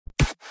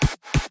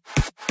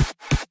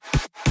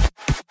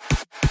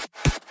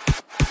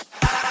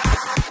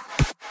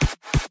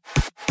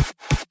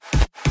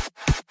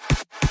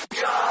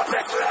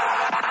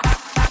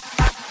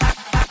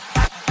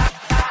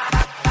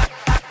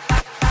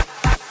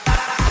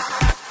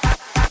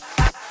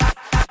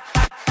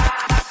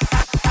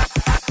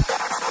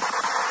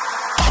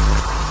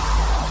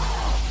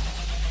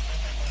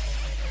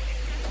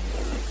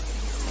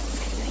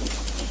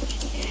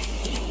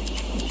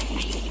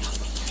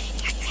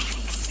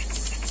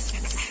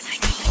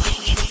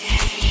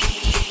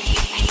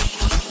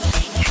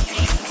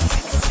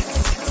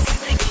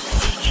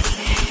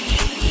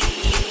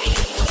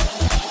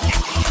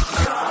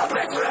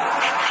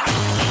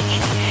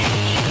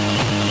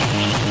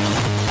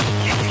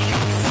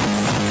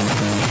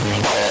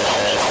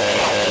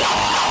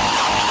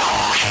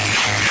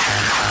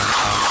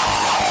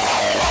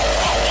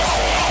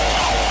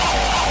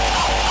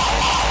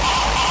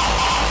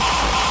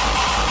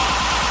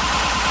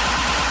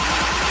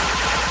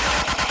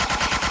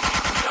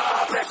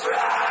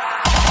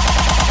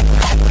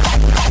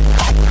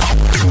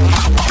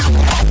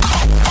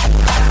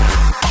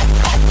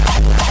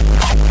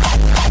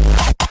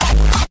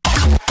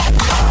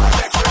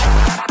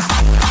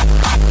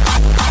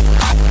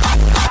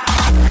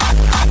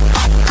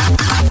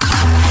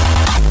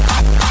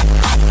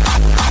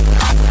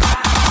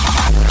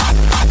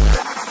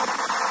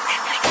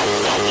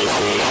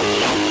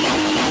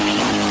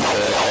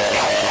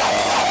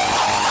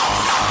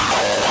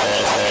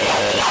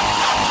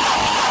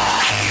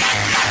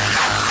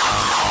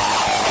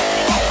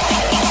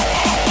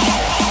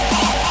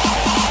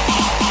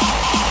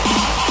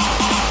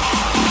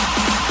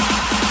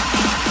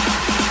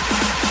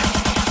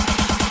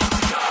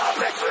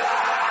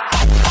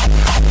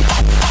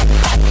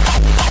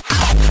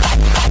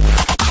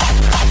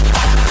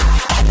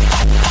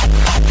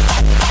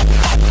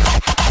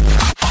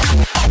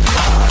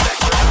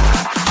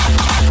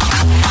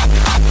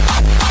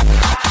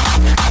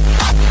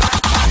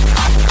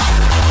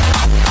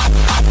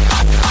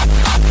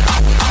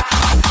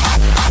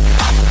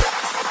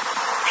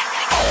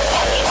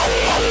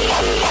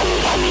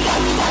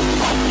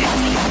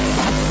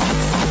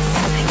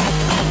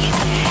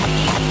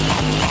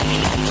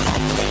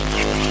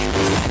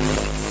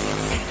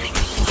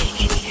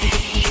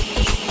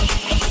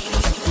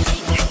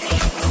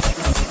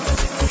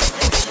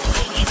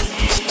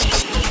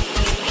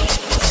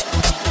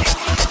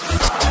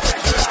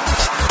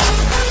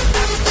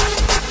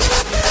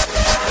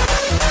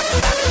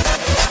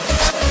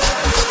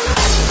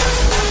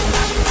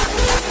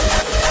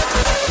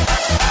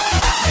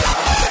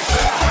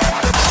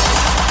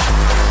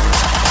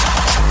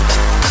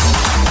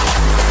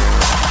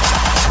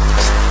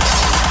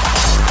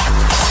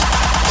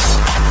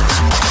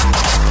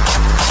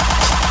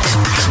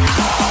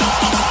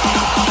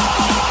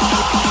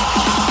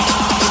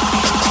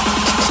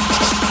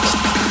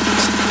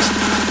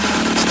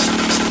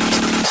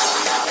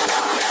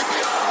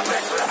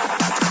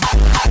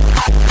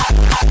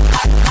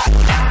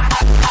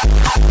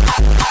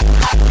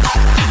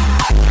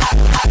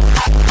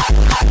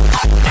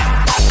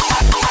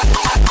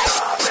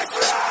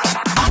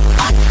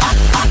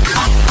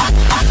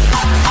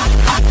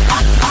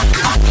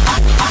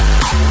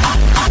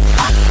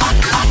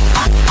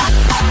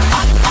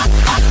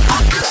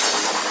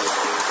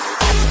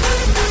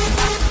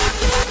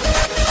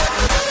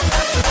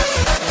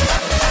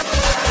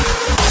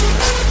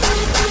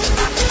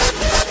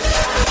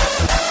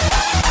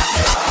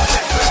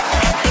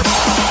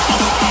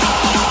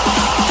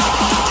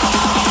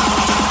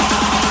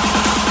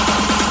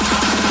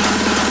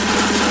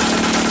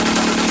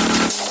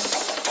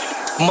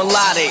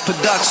Melodic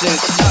production.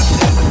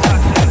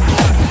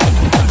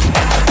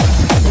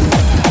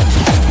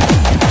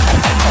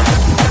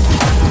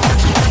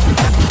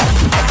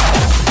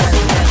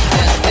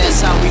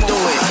 That's how we do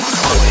it.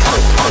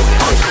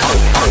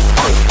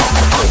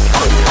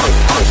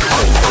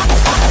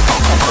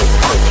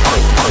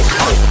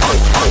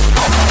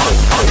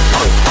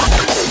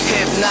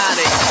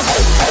 Hypnotic.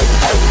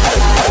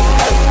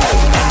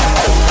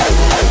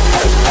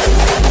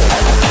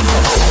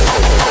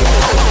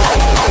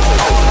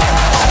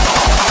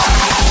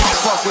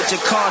 Fuck with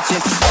your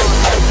conscience.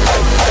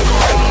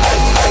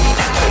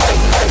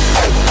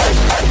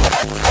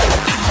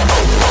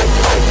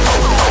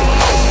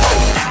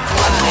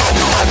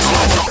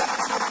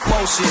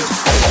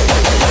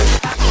 Motion.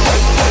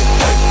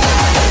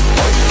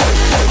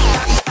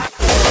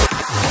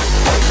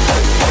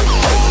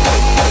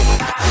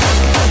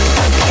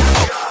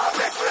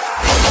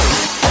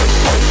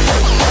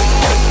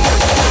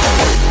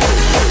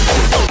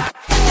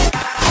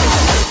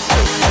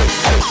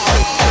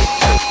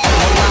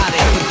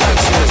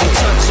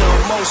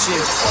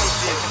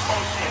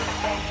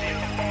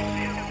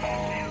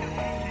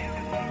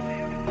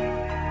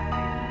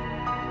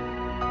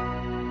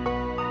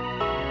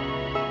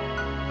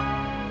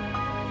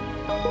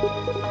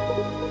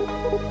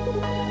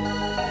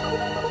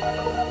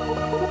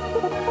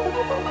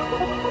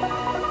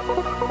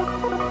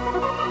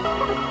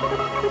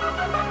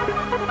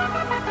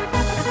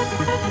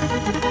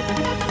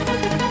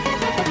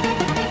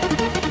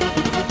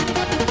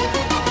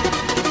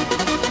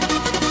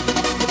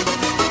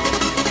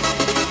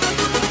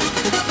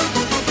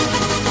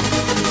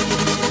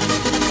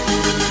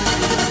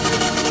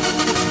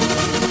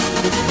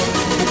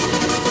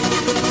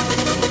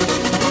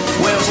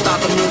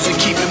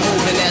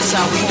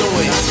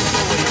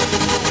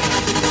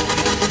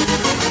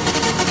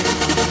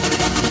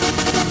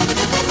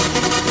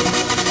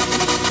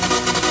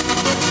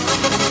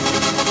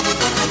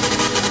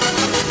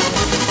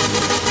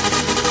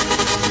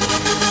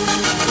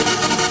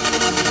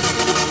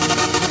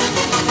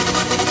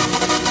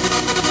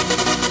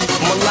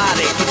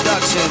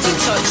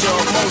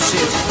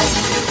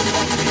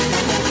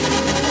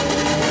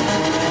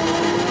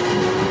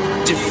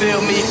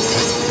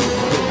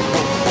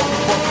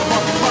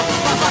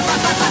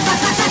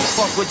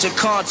 With your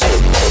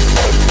conscience.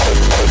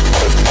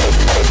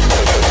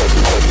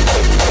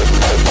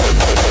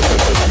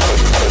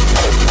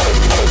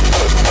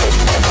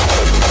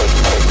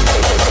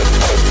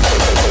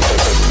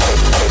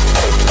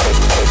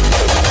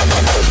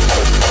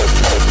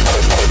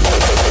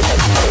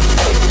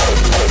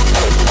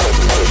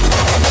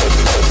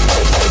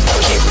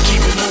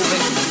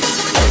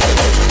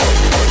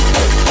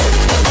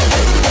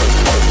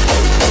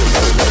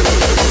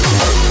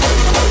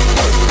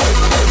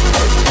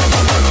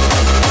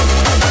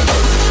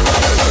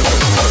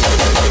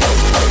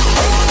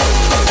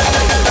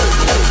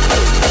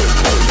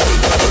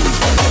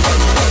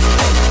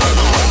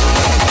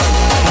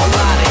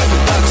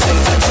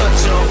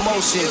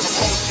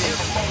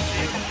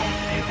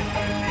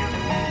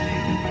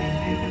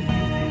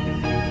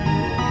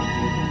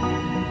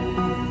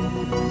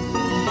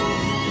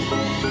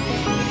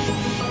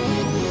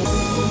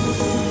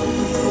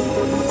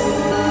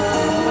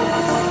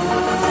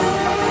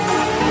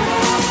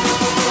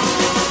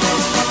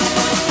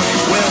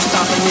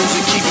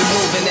 Keep it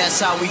moving. That's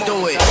how we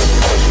do it.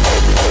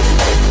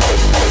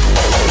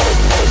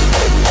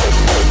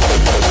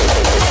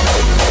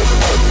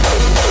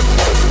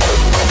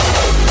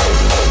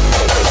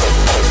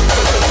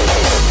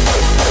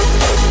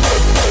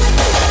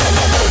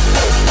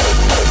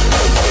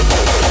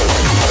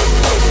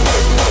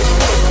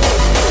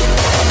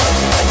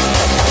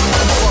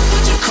 Fuck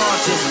with your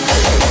conscience.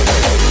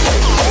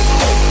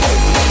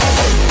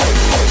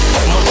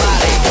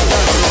 Melodic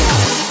production.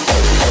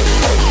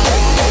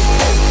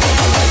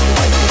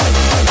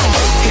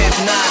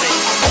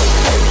 Hypnotic.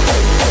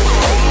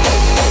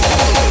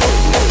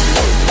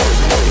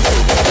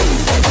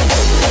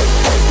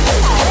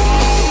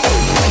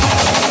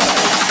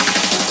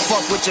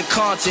 Fuck with your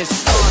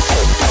conscience.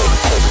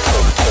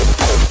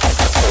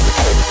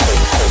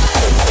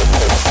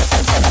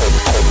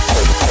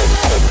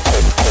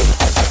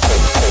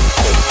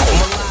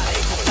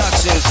 Melodic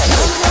production.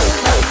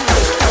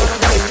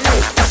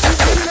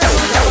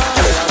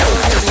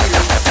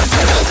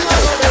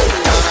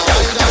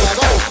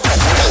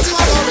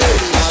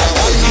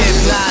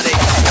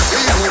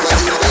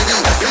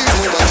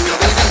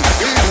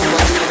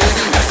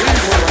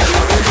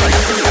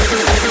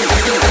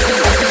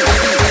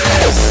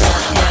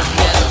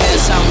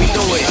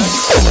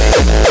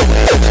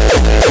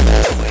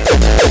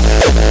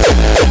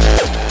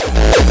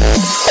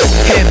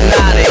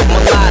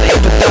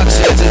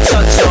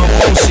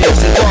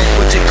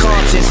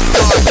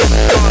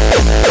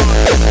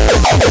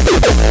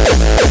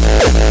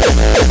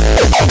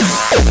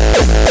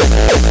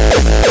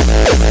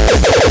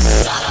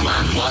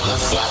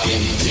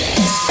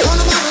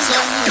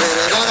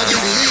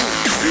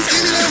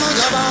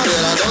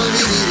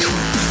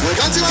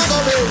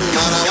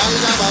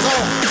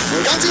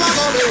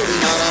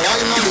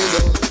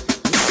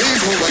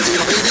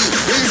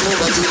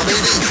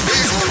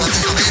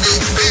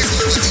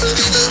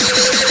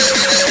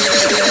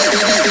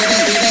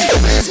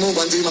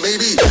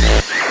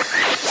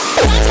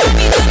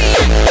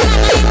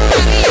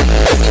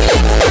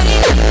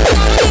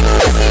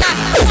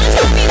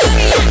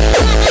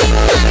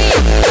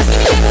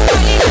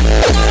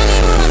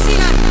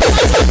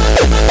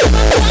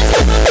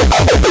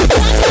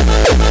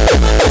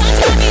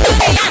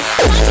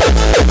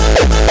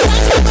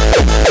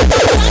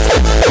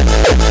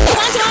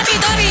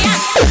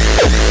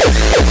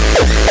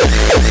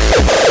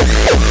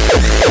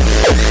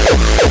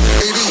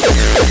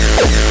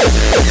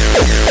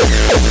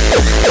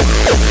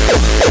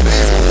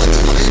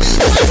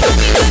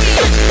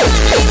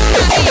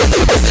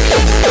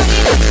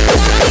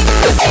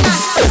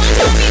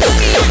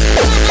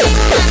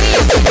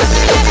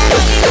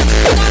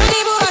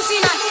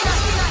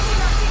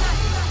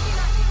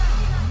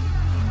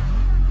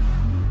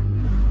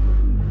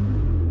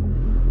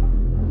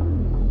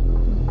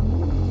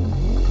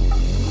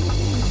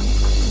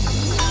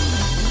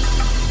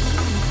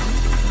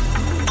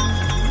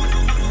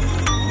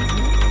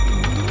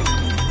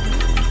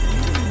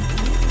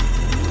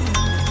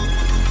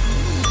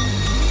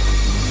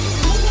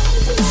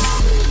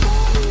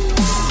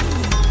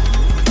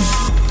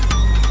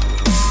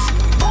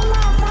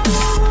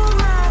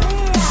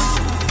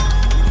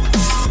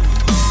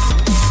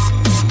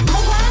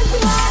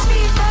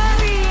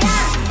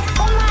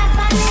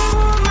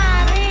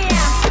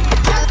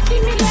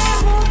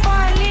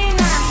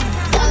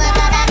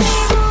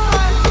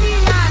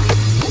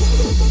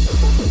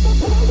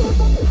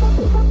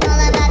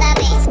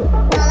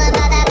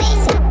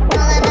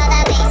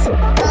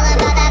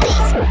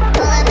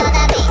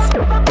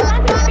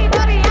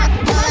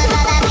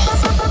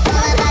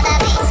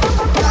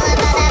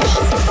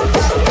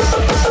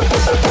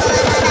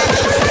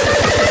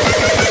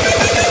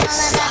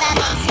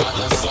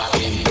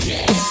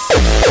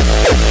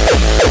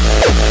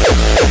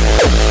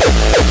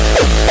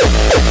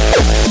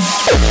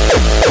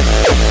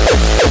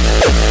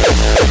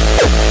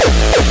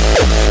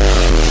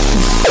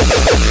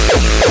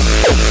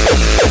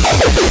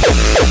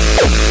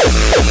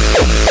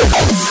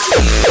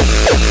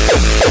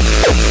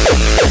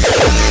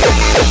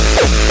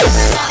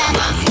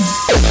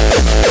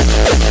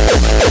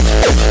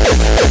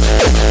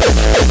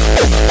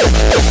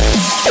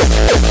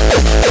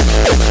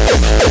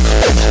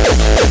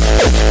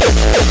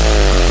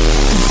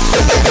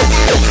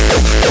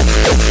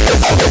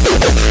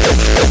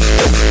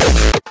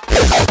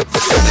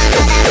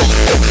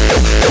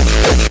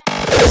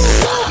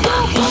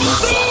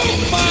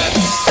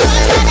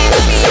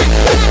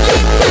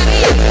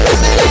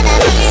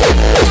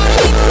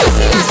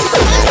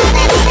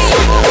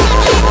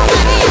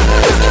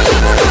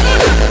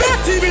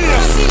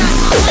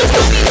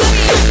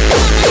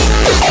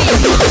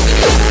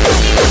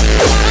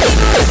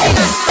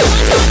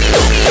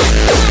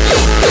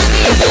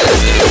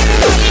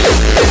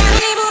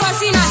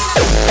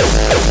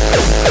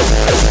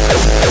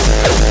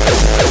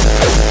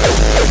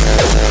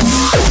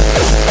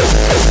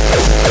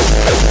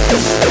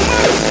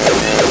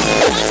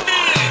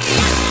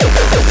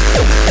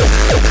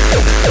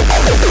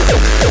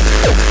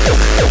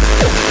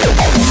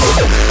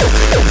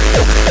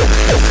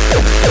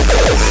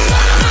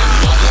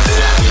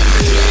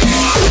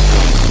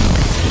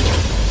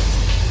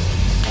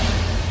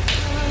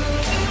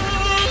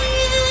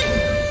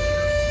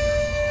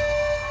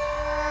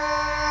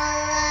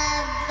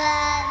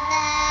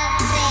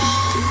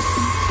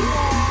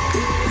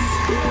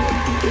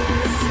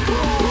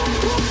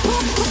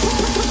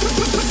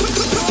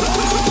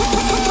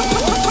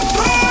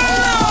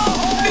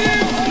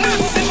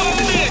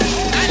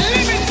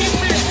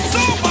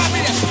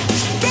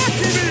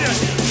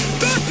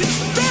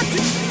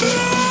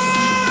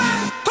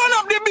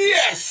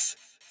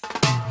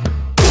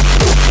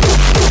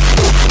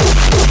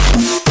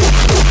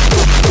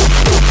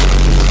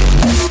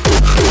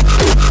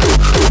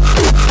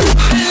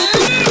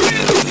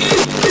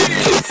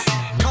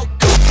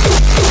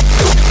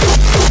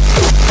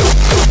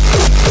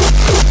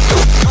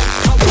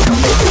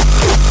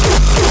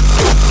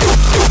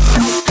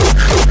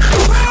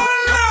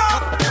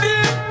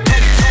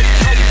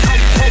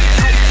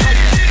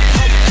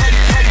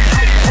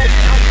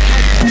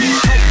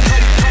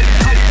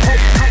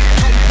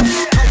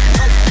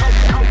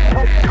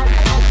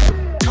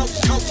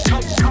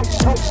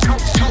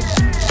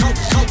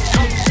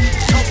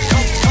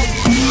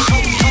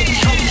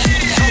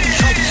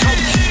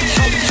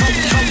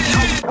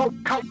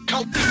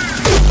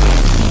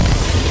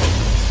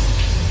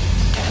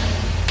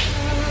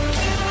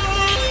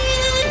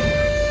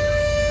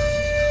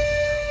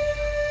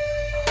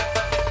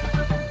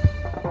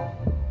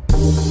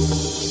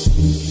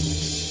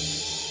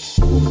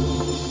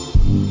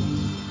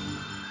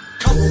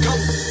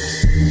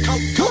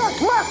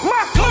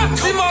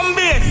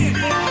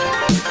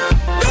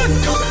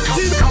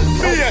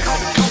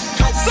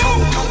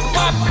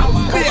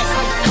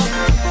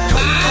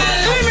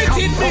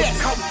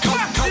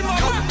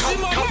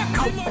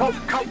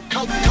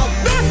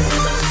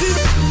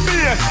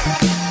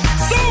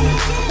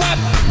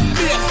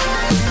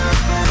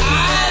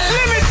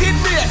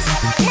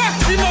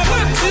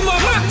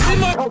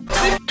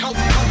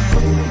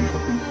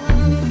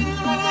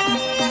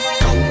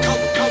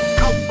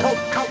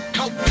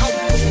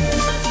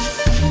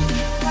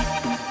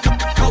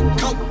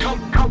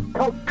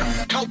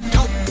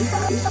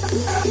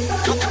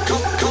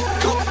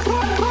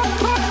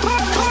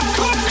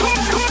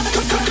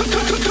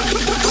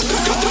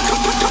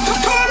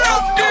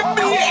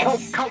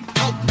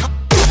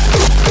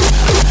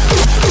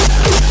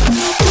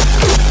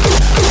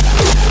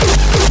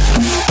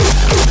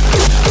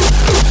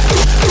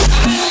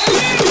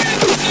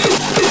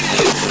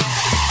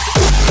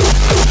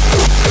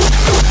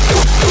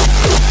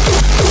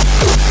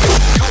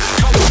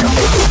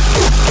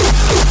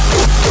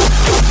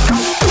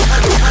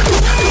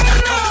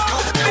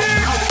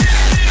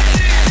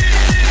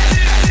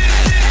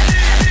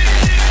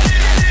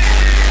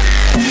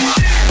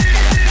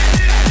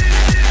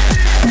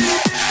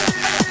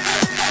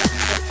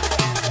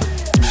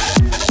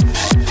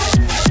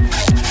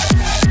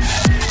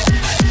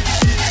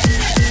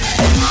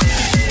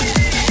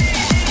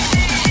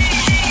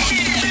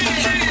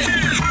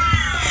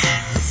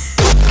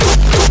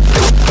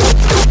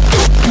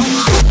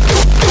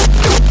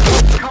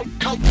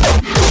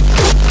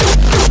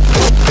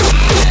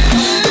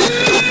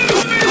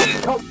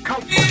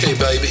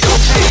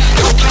 cocaine,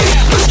 cocaine.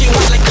 My skin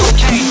white like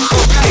cocaine,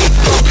 propane,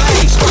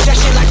 propane. Spark that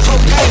shit like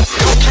propane,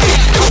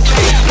 cocaine,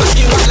 cocaine. My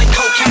skin white like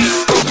cocaine,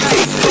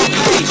 propane,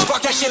 propane.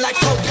 Spark that shit like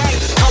propane,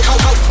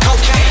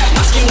 cocaine.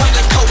 My skin white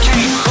like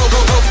cocaine,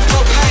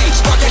 propane.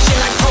 Spark that shit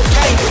like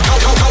propane,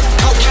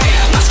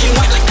 cocaine. My skin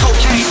white like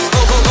cocaine,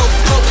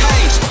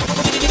 propane.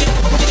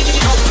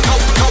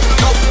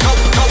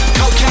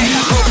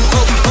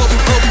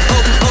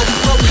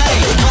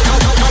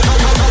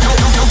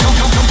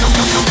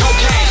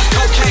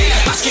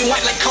 My skin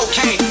white like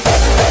cocaine.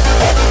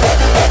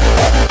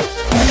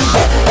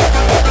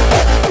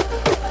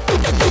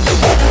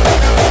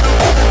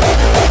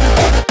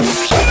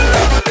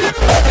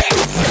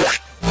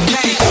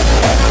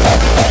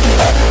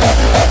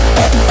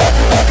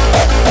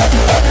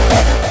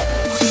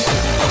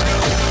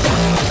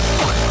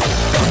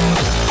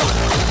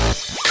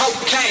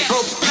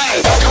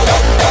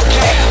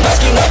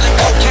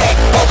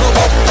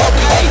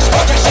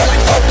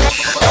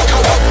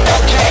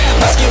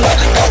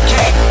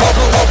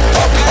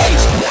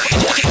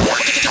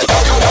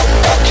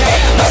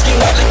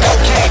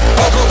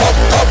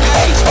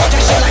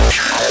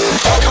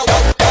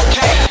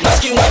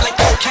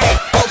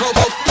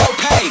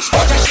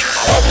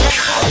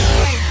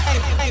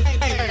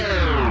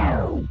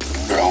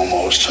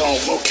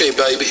 Okay,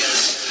 baby,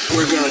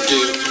 we're gonna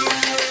do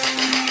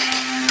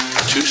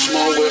 2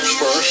 small whips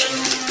first,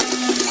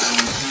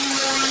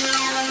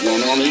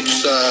 1 on each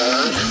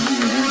side,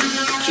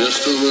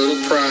 just a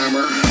little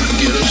primer,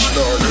 get us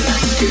started.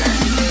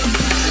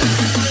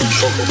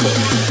 Circle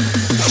puppy.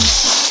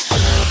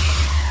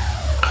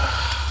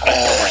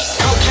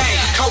 Cocaine,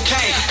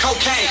 cocaine,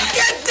 cocaine,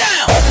 get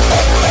down!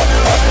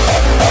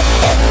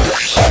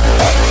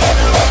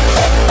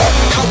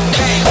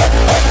 Cocaine.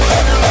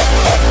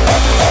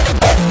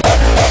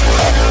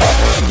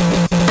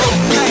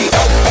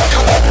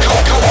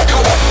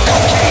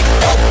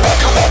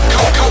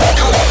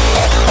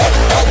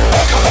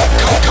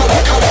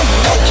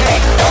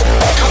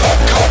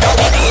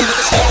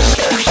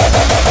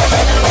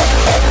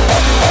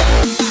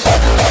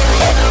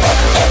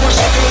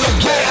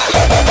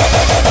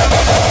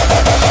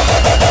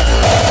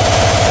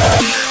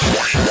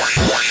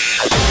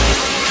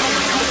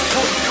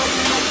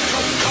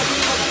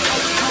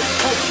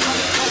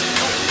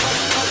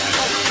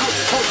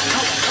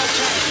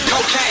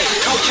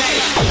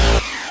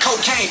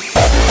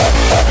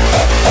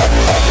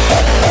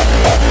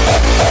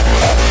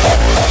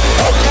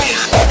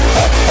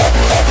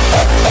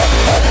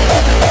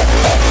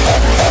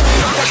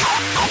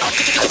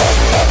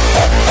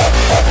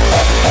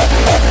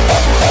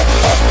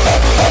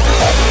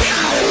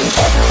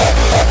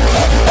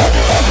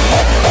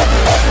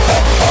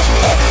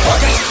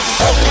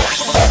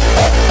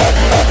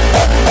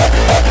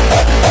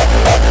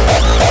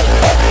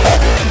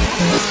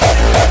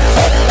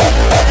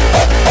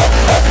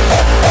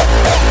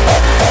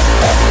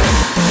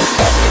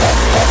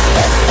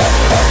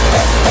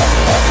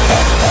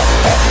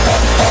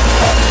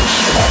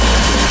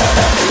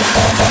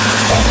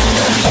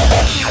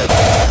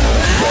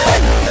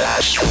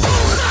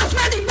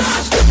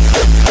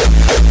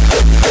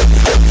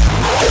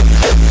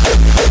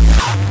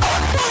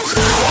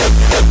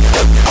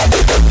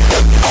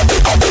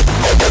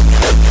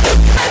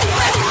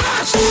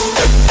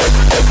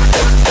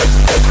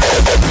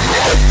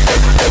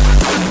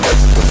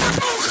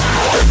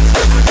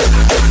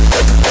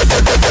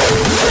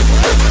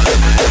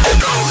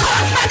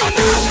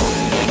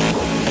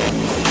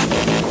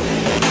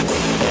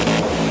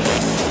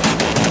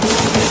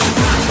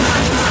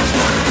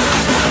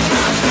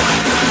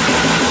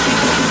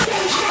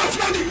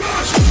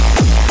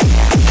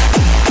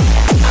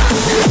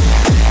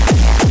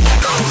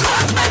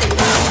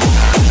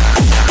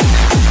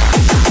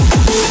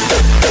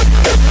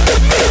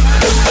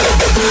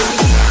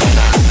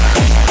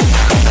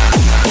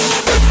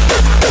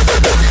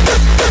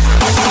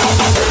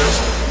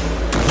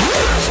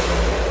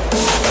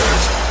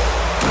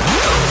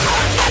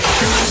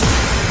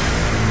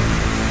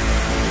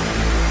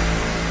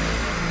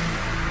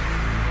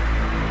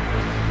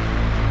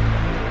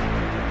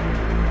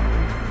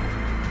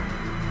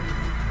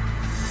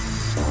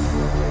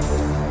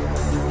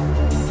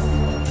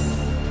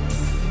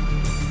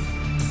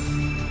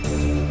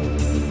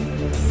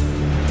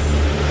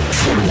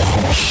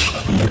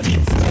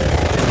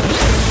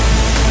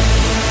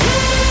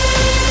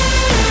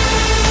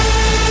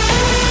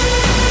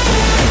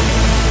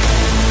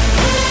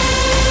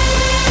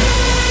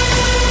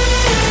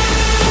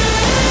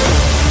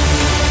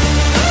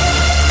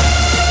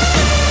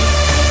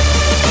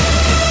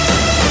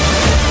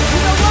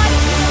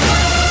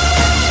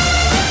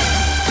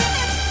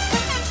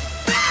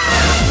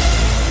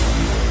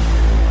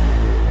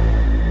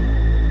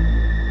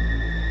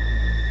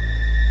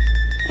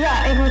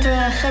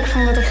 gek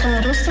van dat ik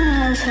geen rust in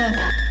mijn huis heb.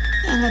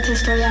 En dat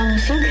is door jouw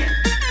muziek.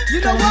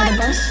 Door de harde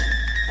bas.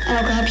 En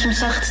ook al heb je hem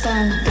zacht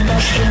staan, de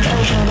bas klinkt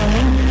overal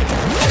doorheen.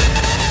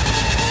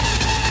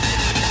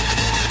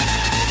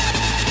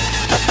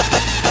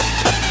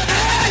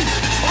 Hey!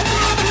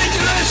 Opgelopen met je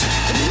rust!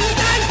 Het is niet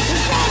tijd om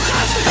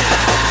valgasten te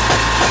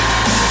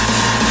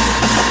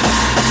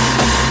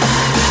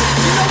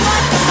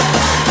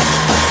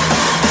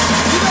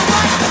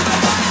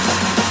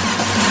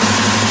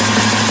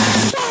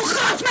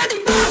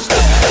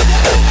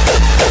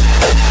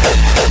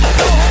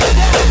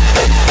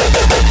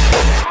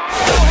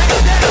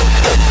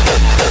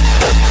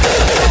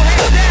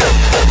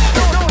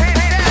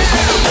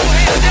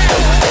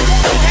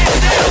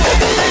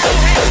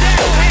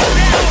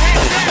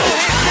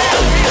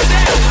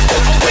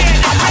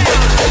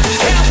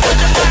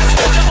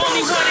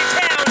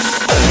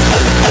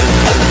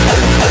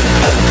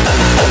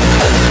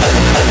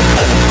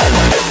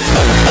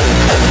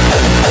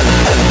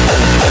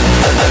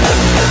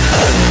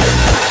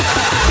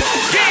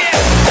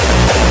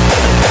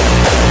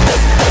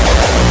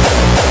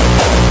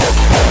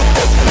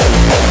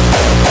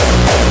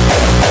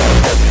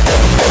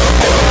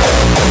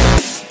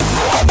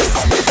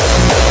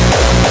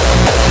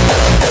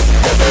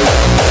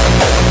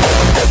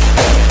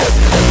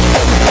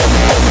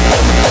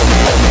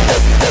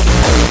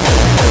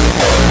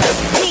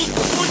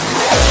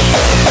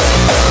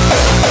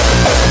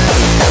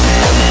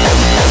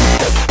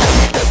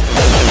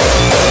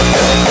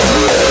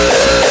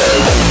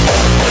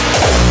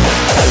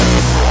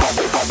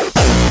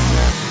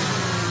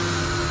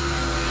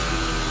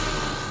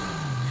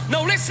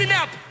So listen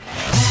up.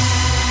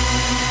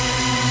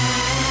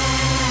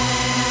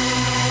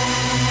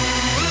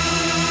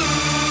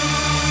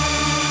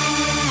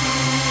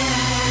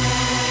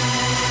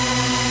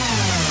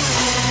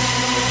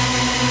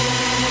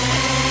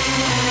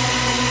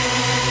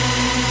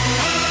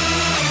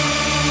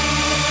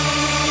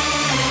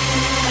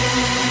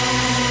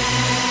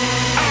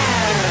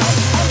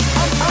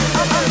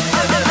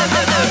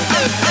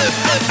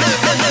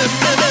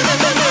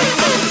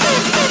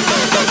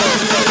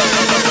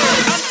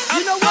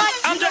 You know what?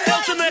 I'm the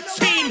ultimate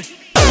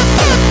team.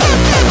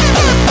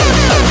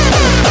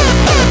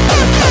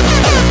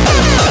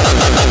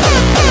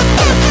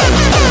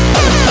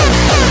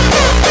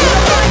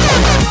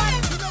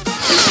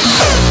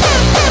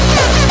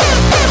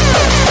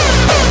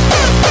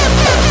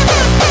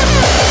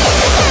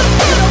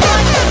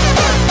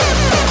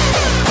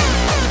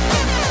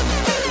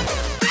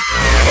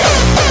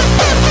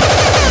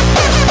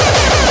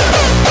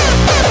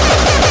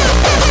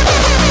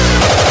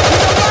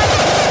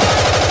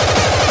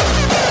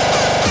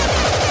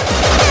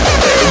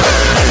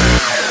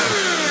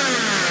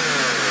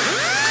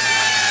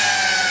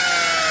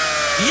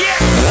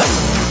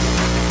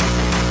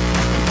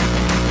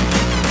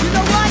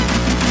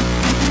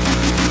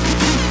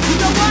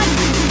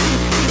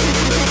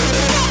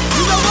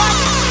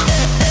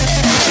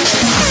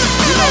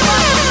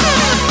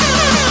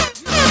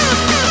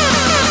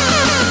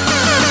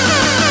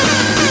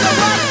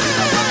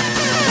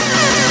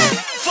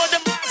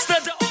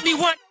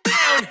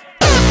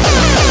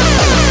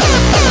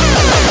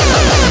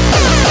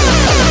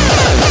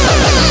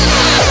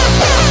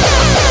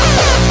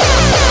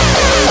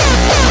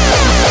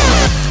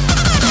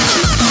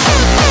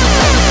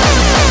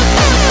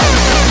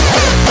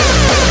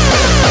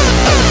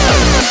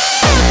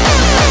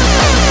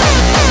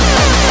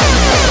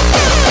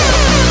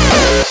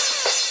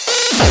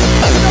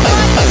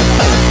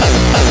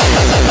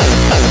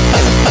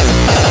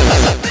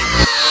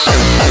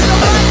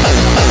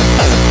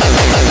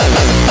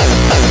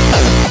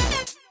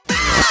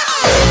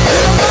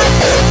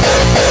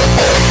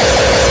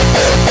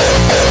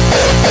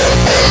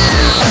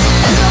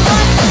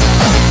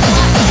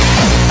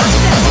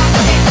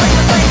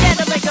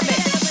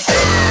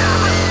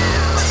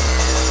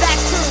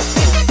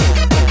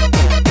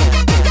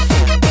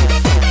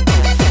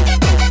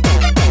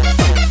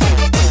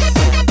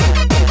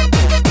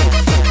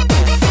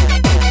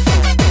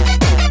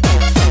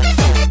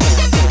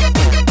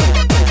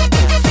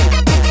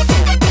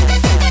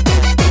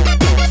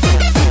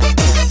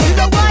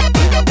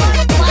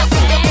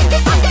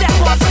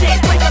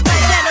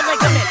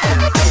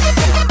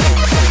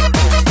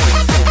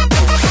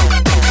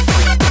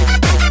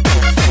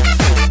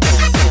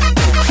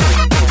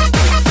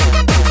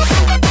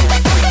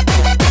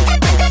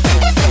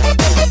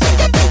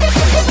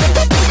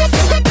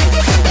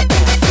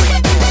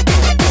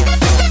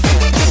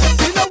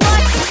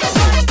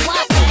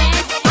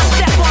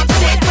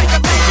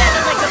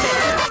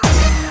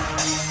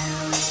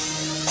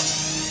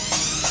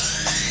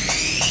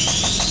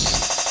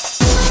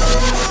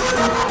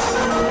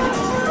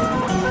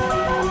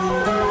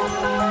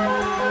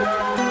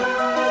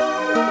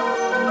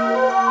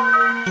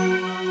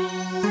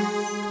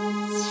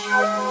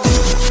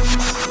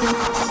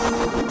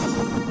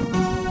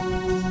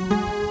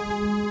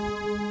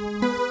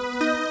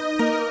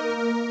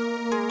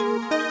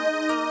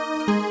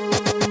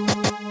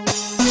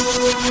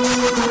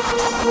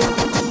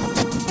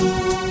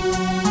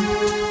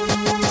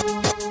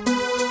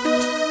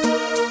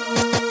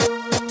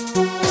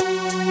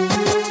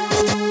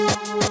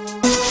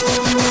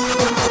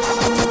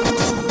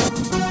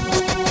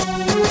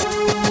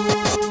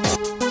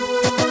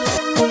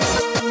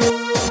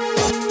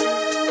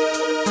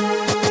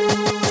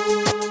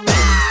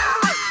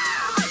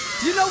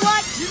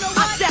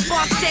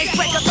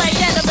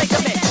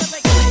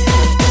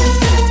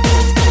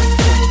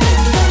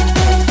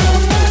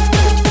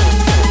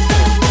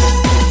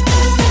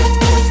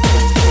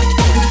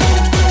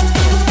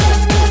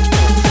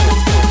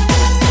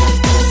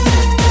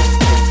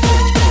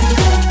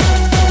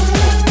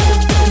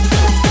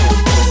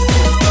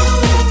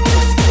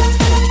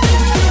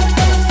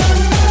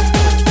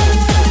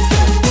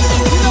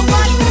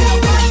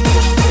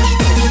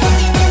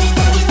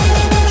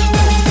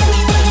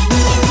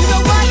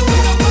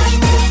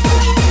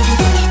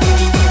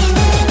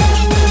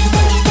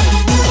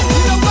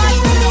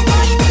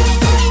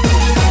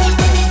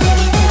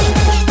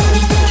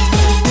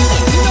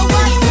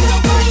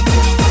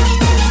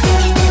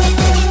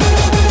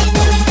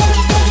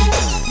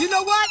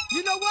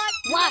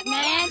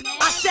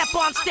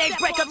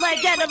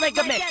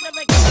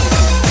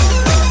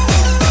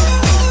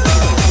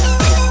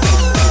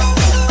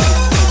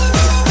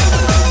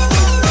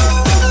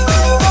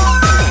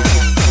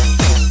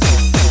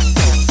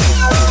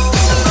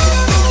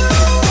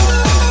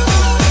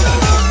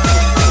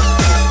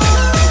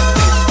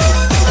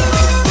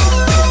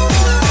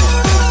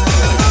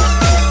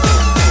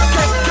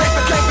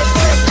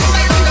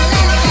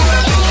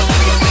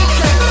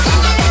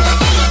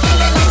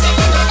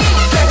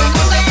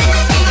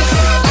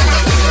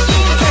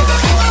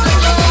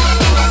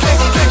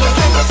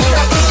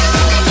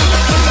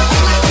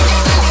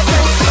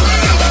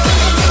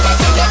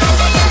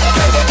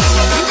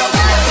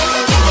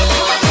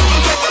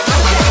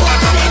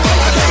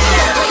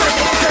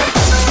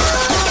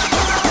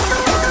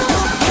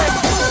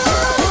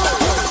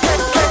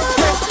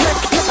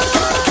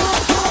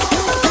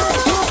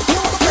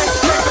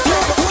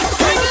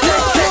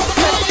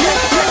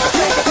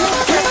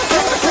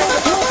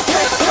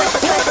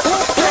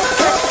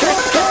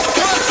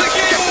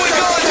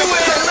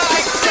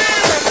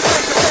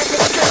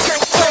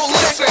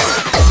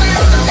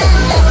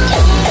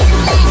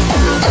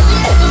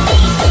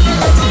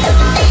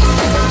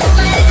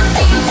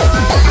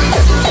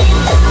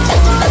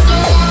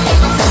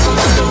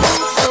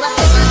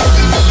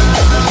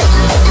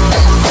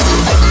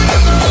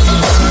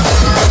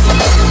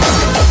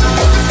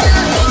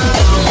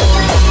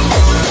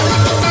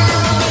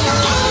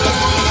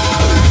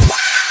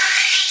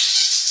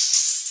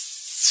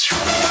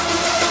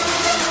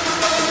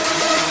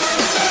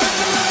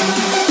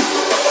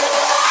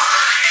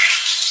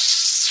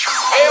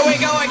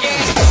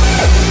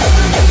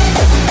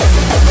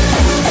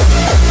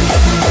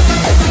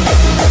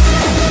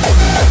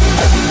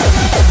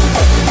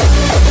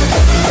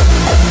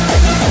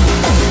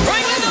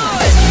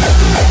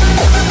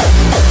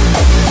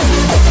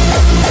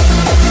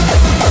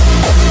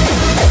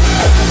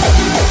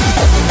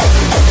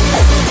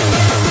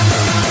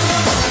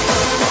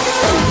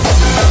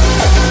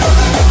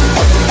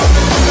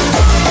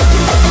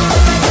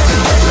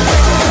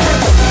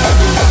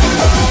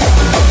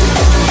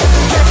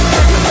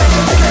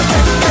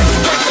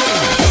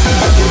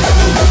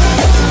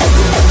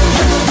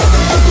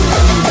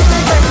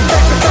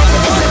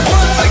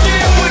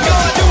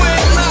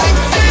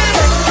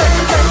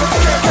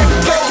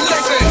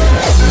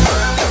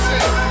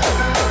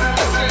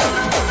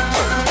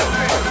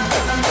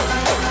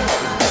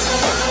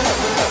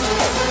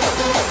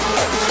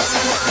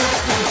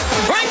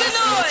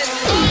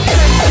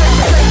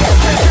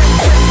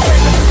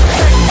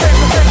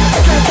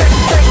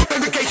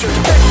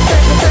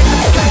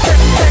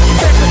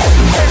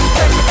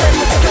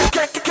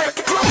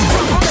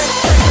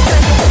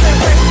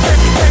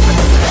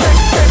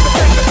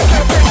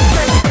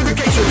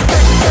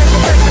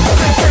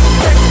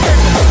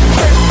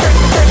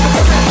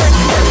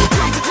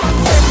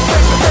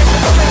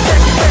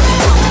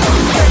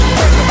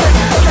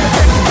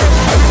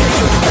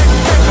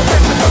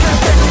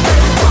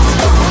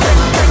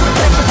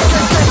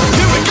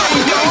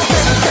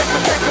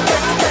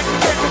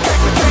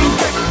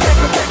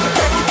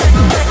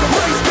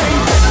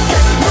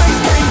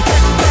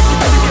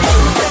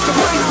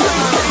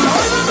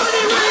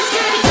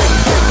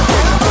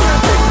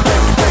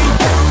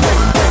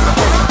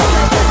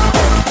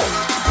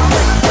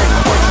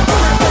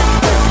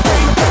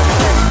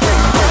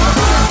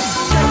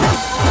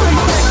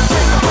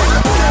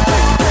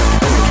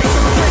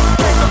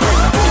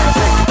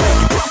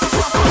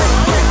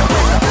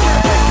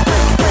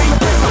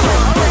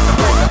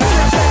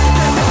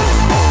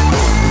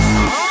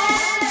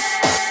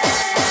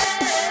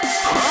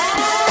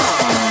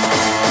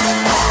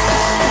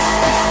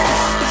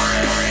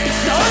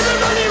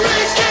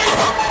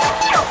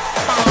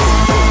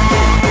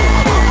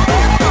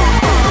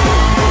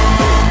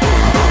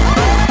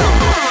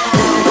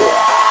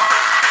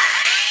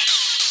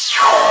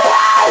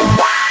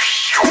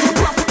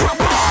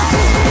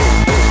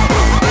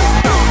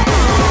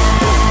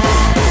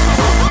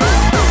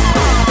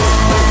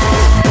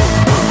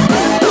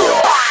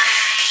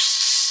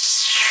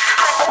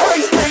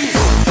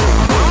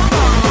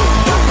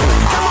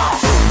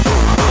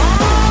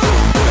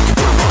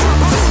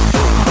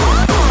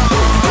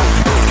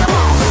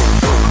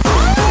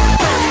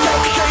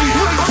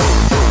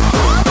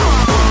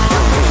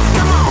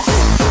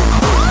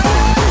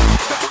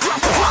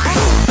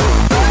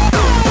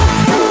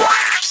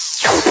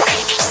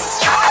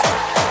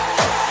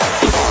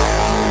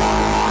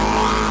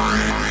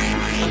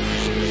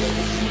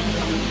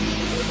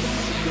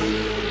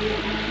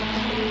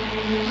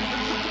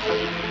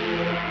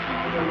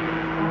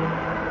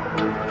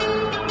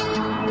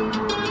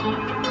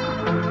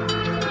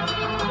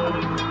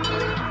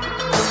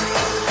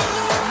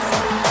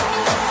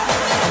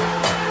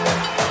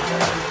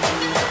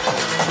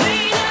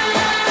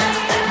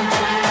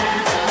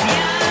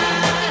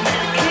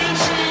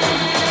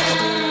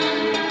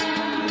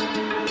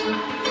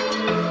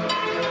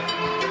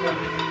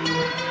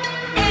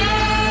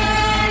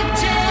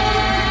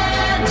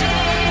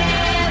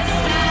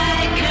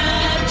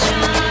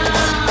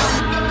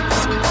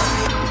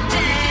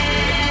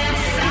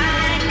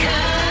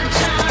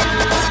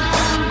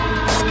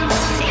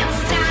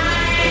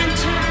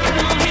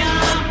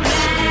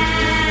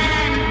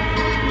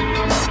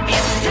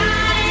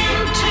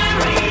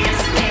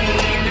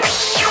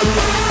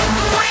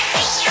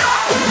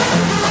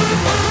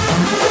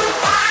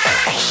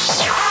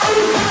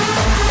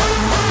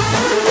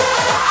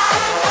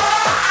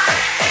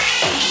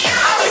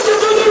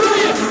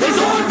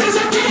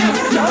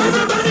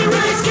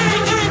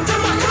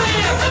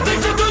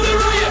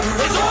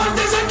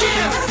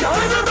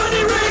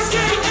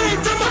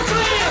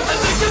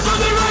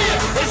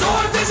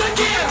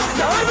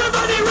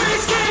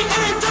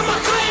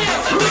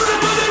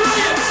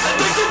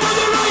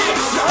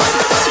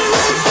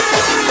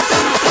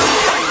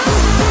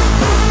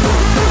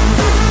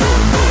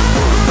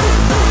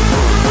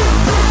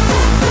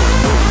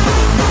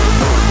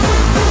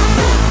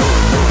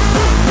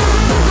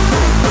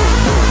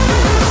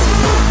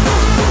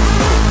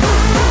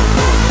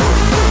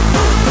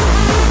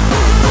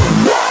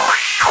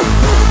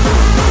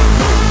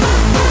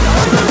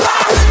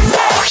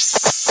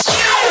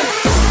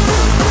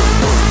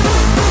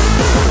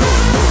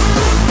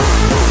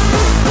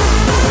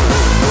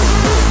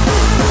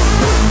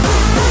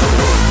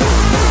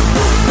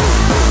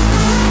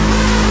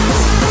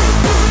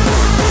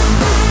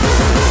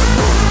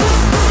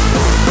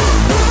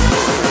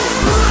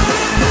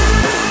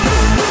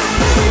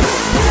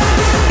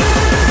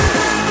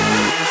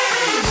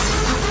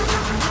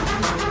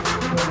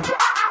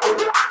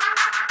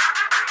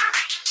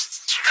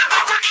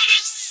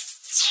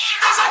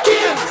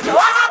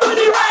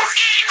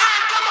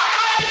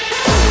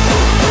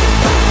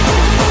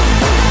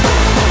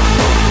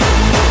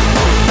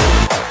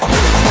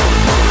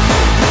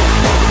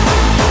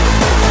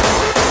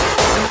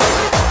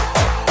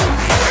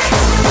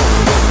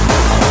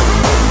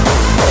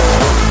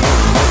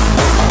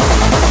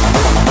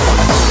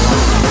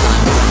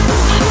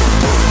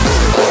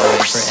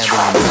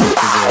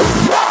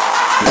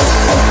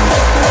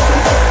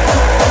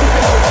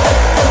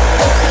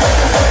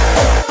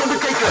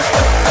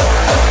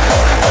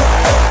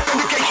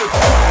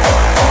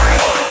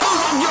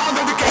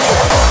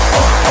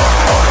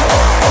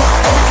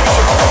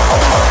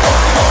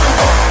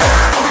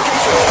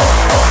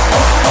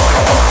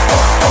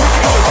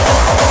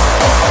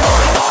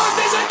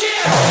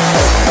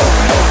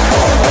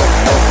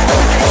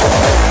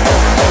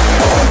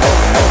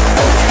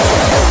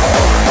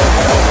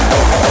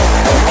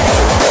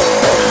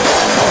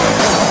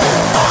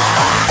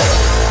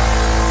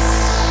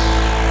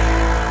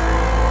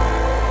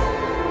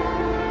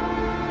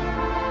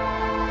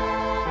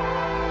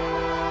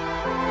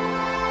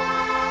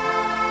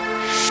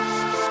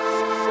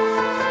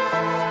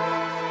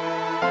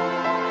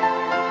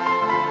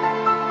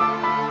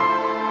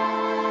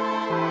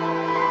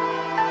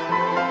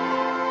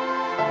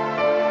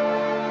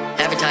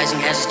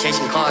 Advertising has us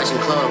chasing cars and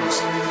clothes.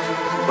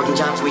 Working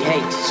jobs we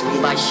hate, so we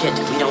can buy shit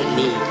we don't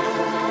need.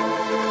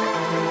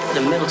 For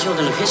the middle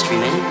children of history,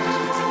 man.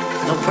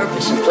 No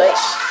purpose in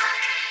place.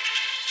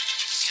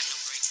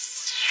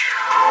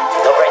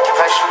 No great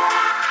depression.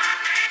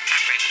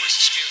 Our great war is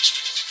a spiritual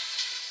war.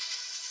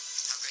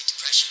 Our great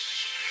depression.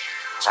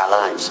 It's our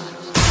lives.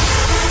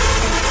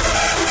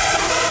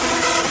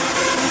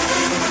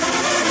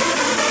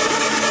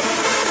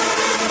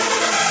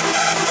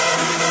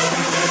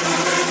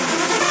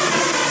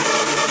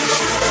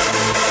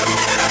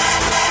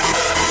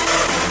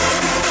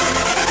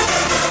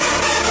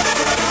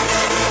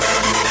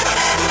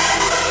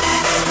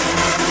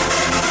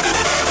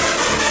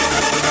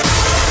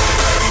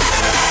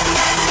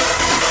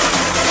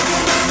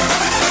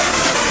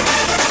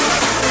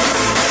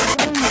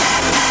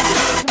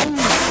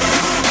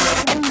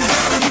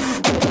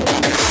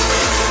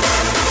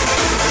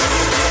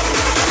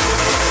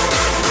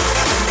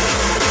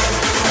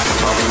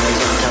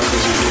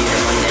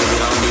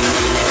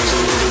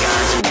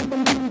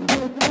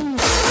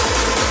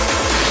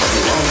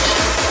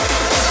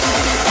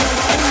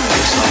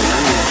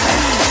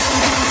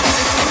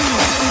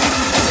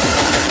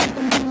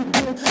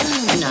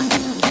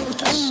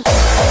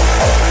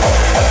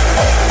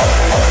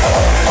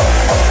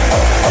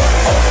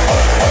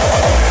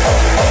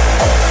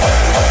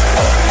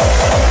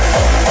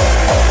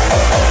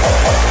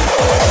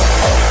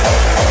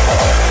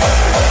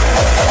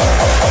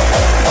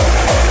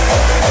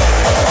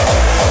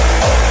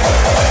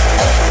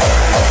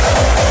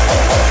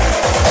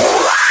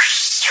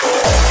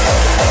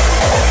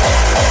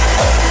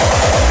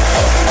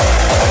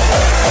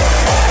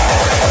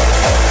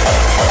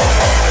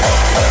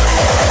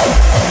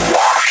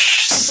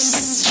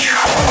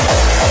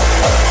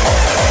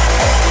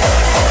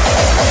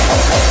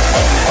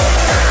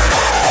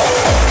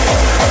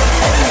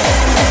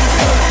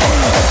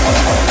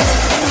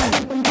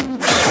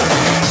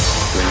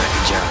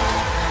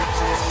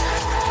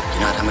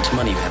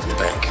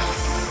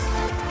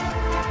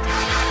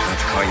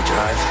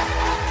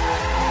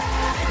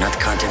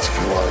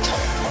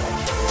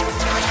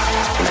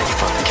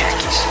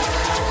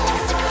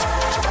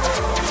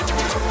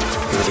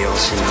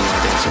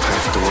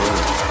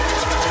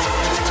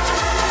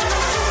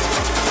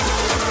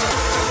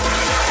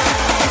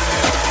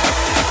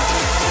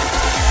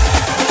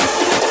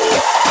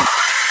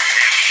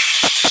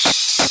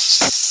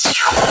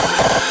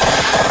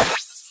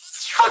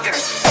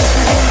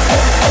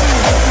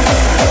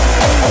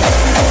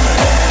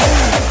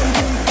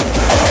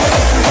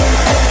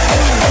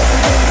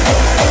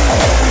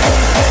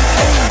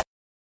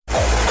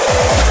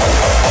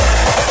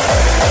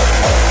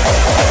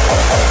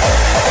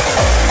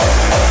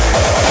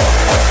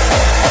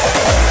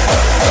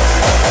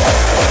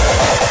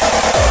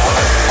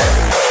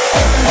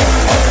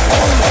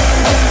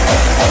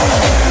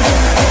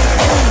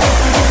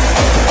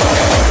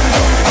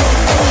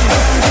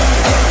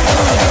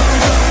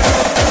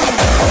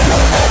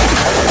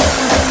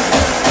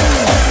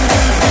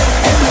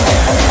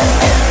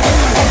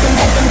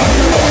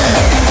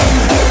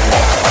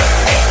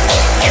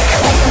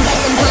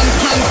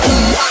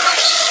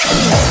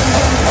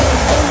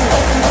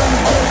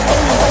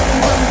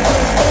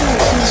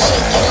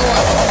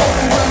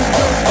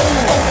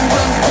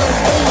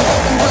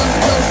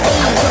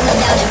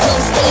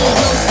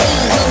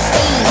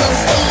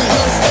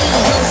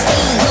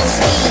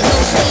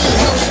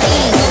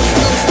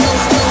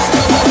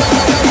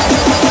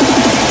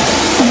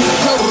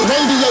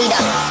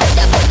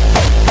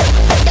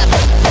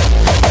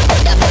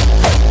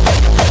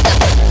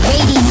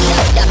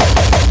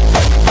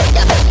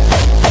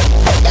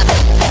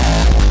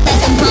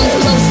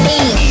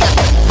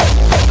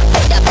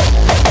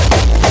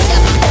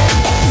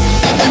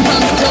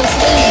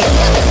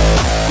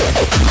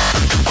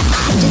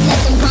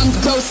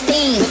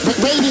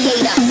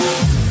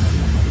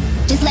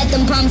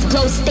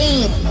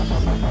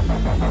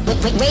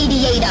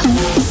 Radiator.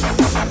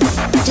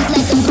 Just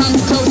let them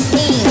pumps blow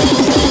steam.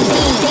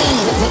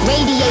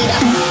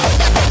 Radiator.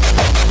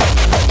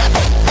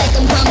 Let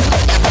them pumps.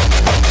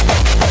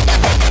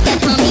 Let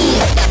them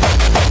eat.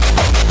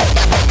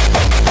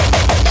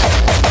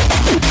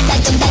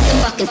 Let them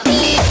fucking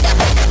steam.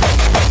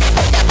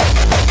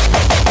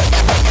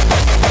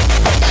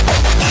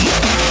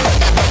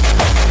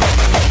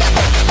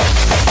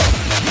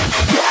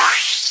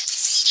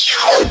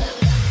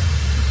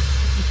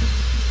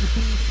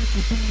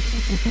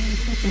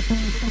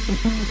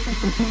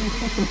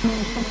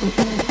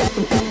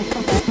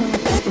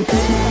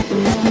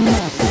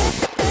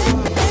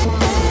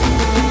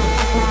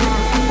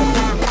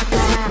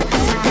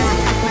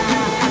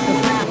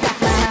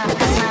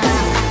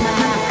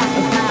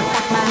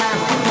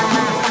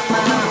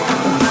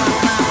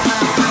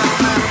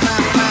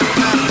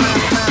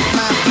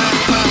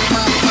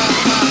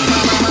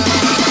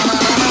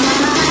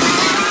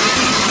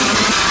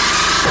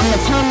 I'm the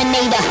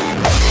Terminator.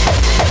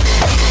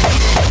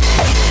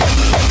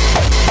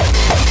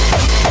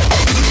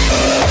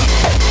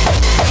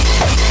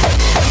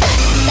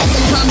 Let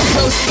them pumps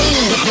blow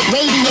steam.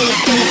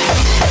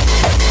 Radiator.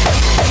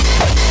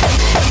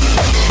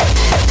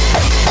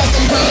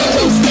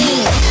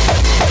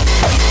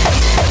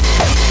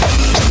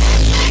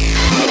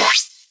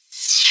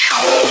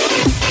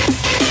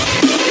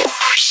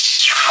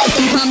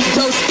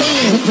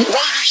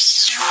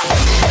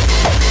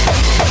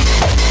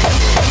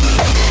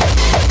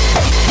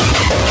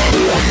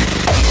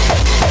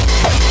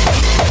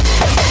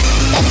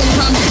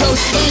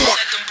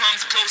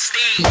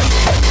 steam.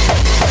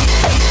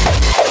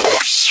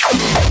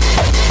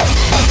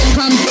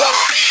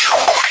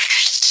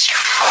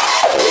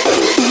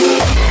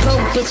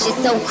 Broke bitches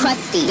so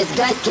crusty,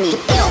 disgust me.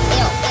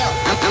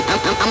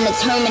 I'm the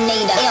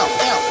Terminator.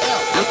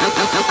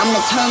 I'm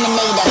the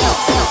Terminator.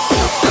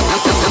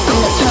 I'm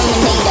the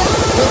Terminator.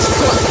 Bitch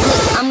talk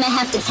slick, I'ma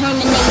have to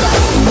terminate her.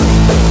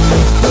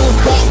 Bull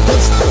crack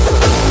bitch.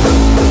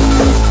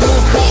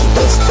 Bull crack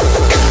bitch.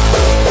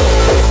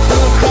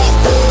 Bull crack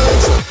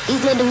bitch.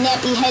 These little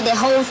nappy headed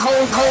hoes.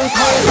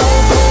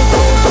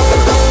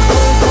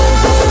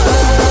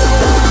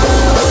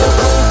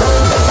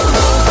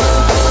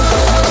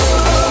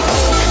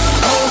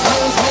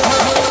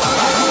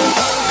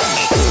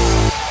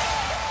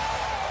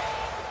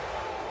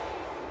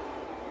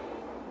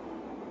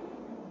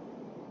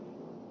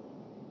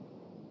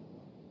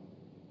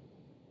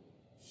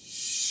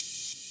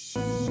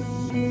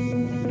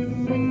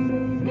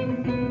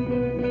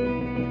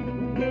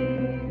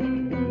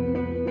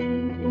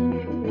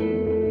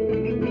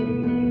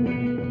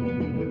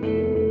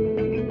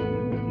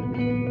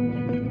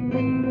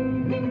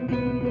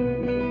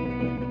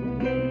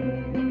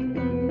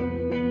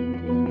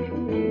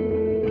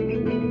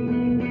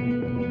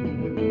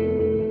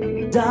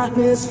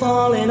 Darkness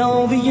falling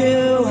over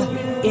you.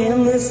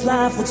 In this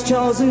life that's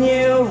chosen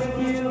you.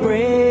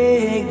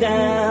 Break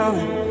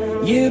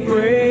down, you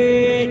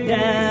break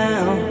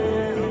down.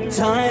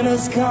 Time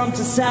has come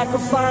to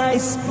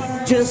sacrifice.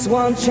 Just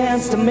one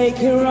chance to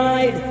make it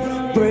right.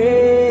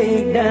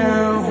 Break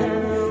down,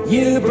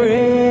 you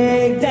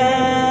break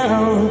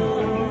down.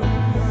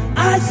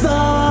 I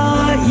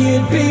thought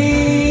you'd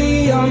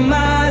be on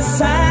my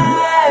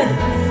side.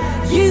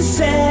 You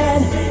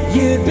said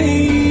you'd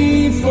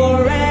be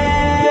forever.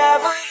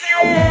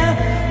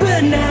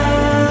 But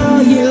now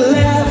you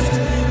left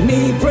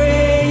me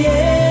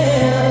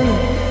praying.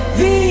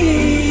 The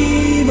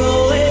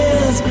evil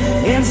is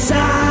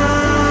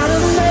inside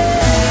of me.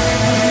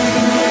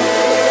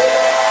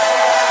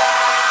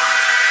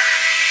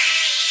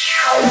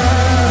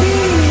 The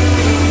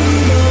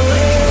evil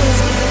is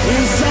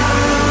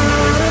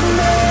inside of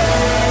me.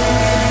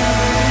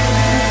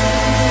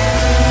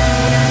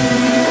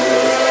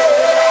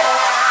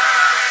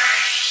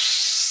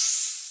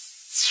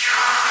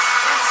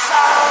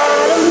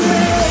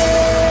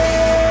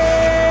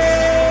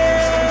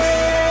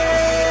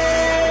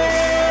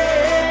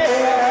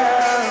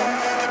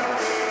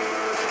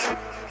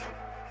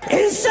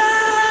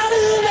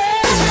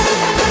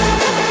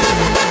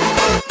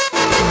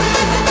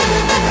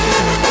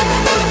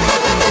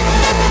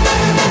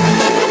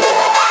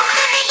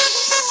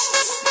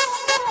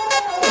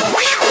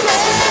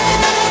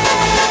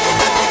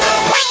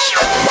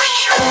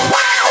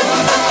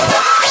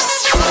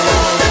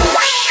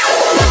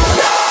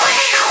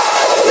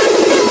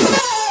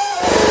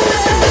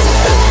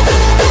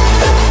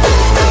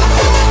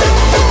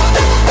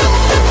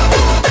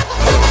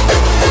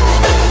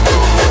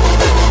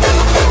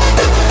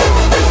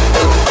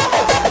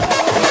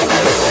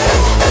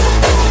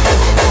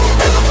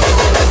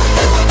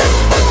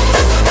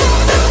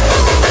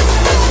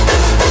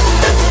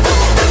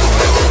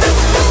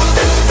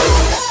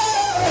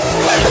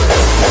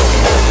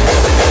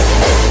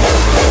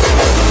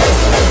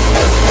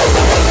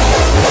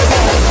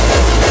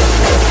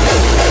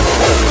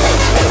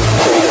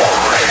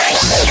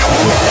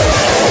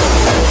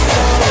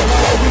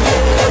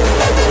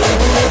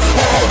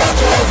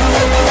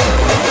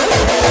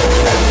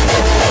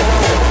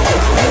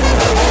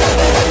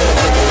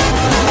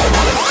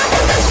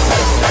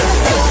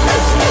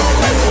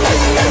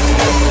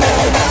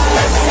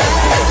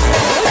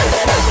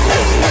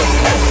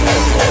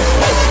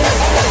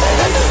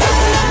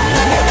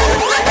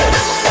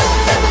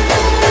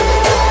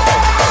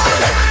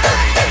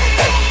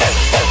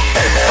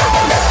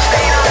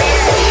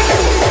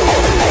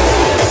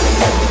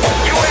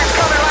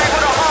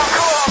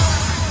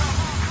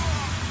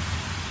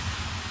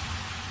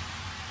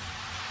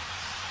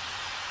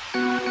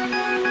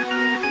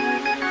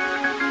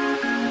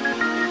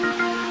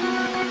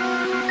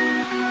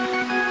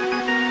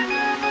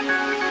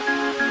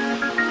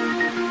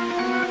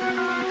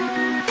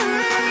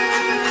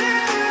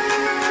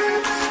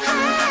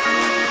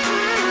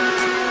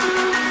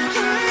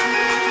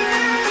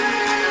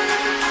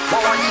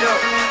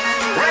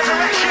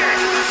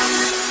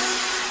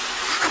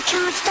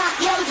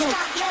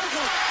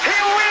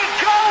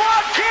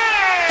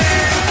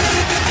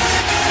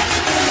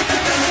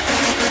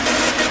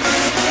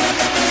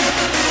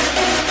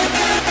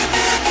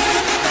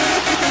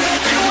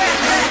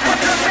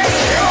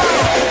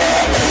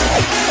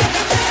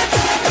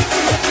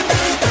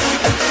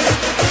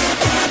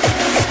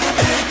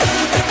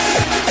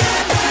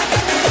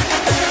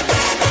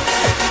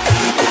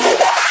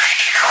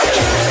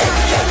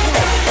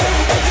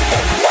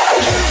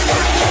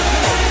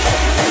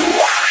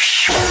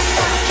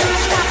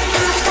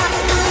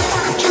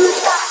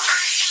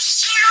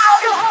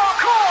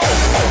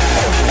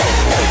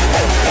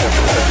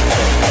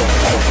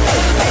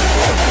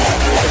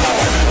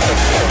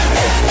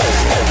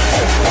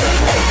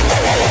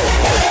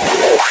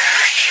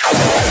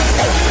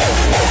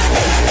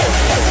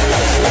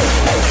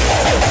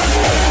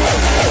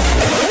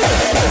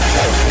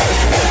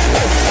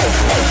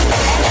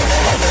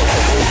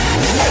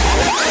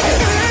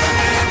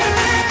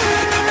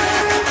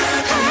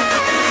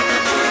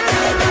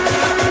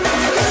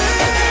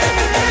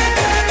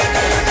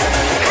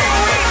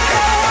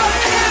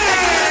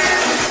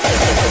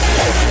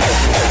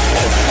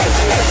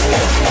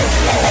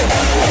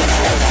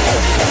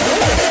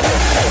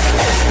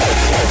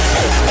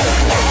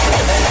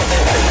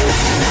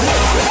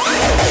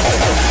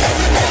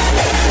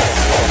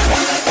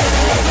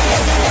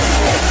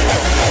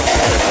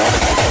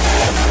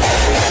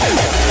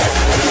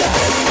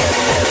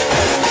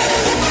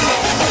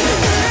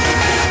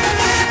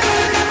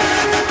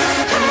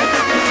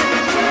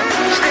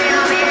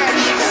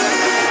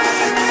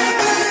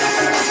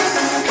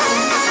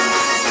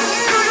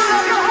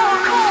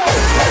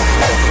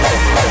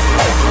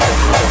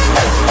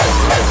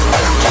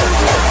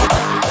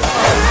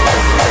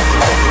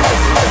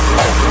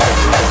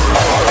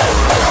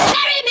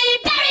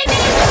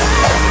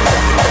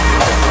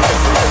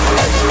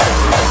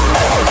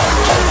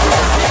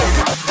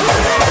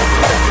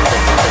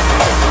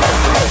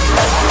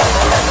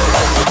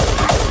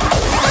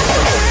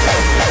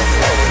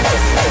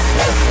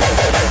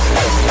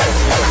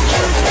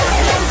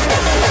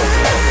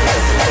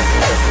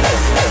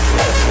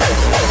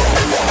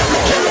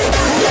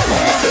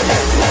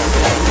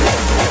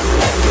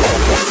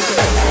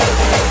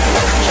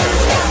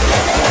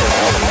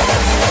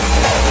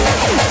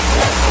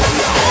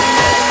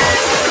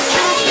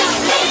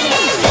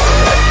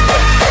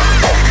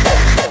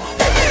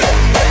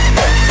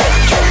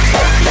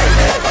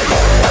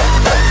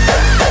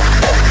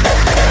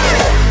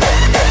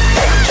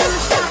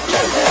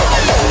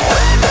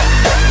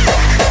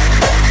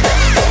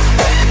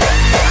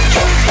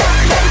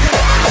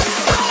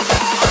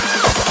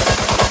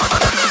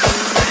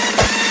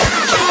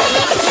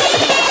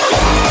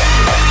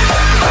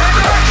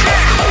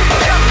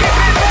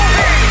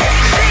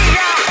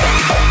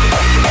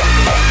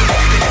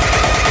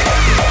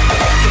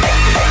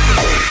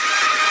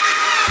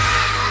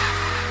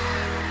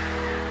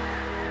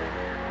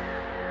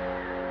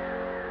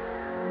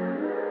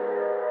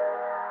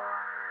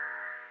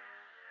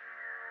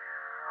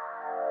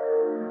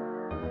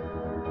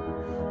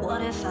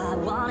 What if I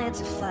wanted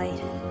to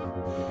fight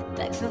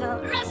back for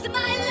the rest of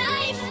my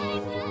life?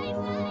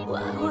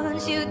 What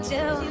would you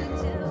do?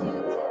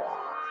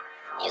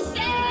 You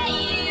say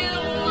you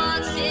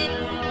want it.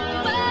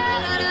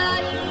 What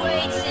are you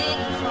waiting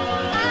for?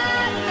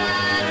 I'm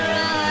not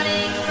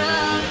running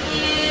from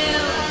you.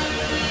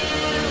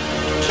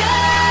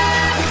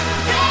 Come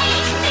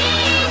break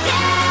me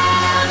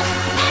down.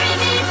 Marry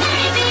me,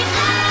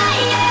 I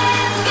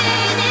am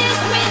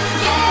finished with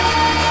you.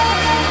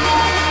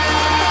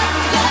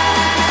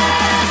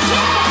 Look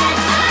in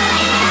my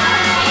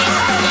eyes.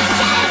 You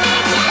tell me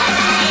that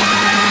I am.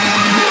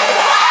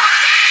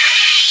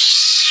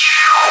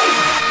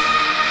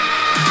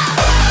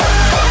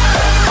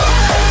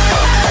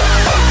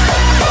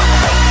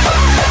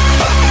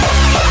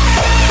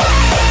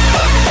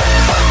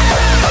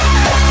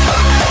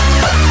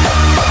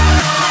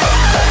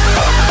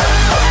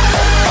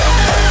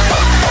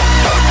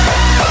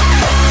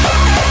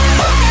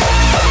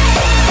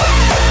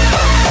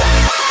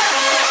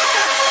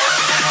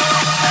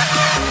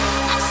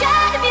 I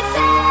tried to be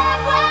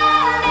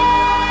someone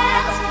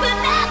else, but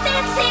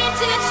nothing seemed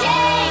to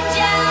change.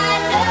 I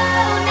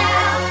know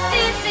now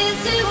this is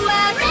who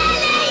I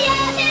really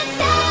am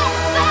inside.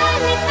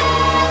 Finally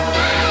found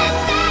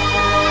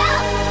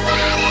myself,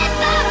 fighting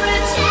for a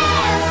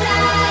chance.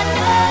 I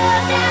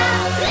know now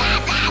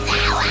this is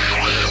who I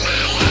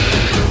really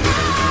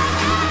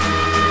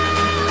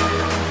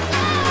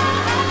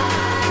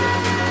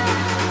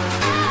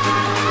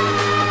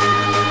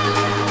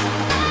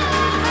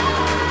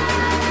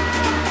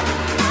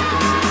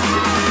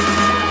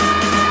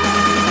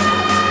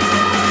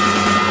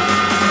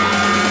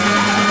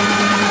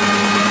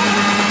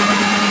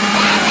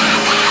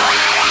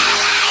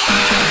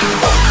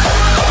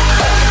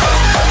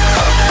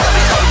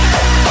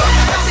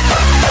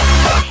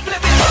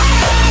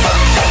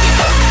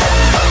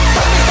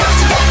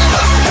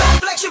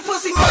Flex your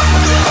pussy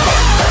muscle.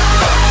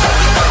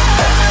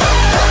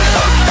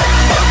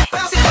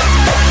 Bounce it,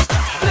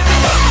 flip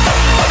it,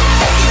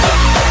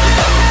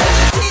 put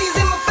your titties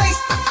in my face.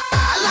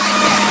 I like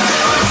that.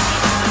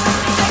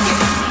 Shake it,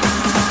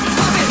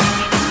 pop it,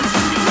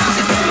 bounce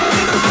it, I like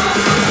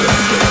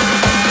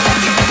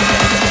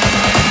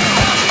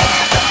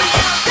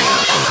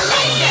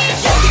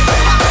that. Shake it,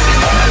 pop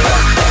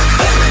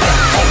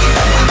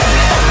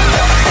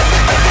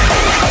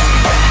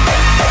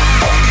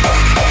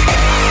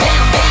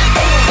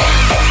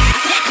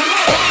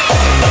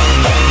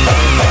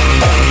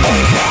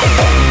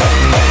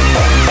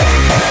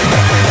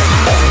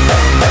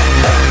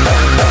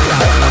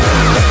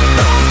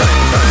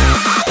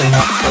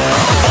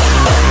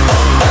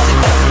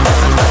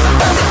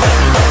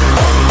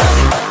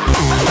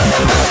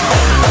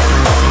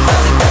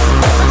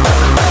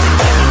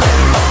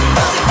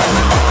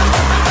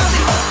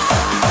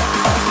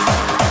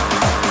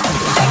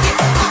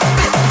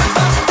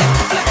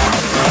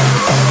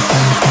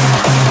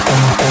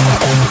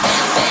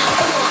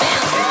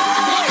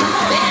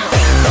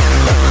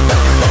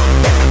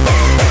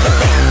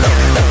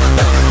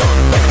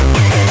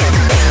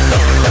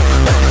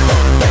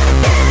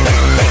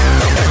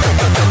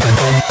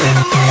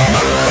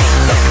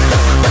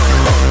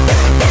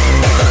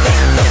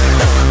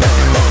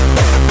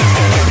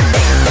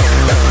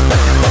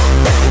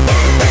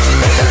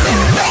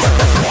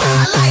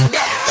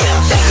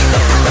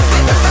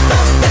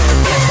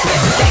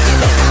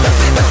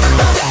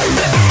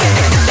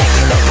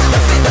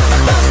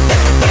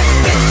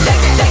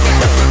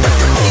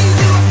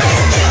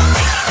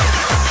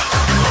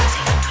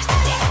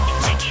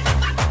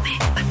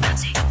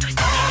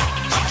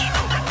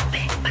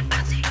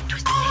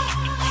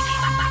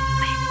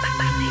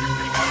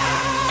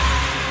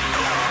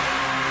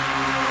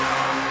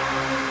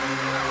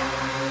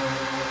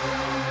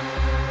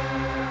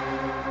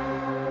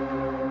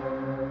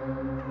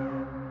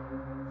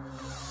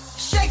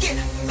shake it,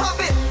 pop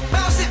it,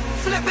 bounce it,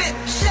 flip it,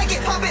 shake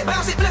it, pop it,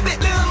 bounce it, flip it,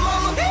 little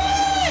mama.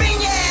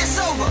 Bend your ass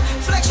over,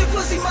 flex your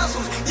pussy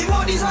muscles. You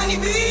want these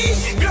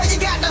honeybees? Girl, you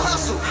got the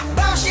hustle.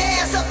 Bounce your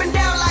ass up and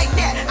down like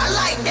that. I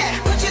like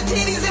that. Put your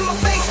titties in my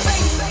face.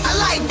 I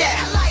like that.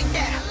 I like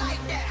that. I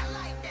like that. I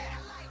like that. I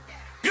like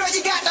that. Girl,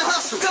 you got the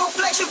hustle. Go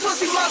flex your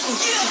pussy muscles.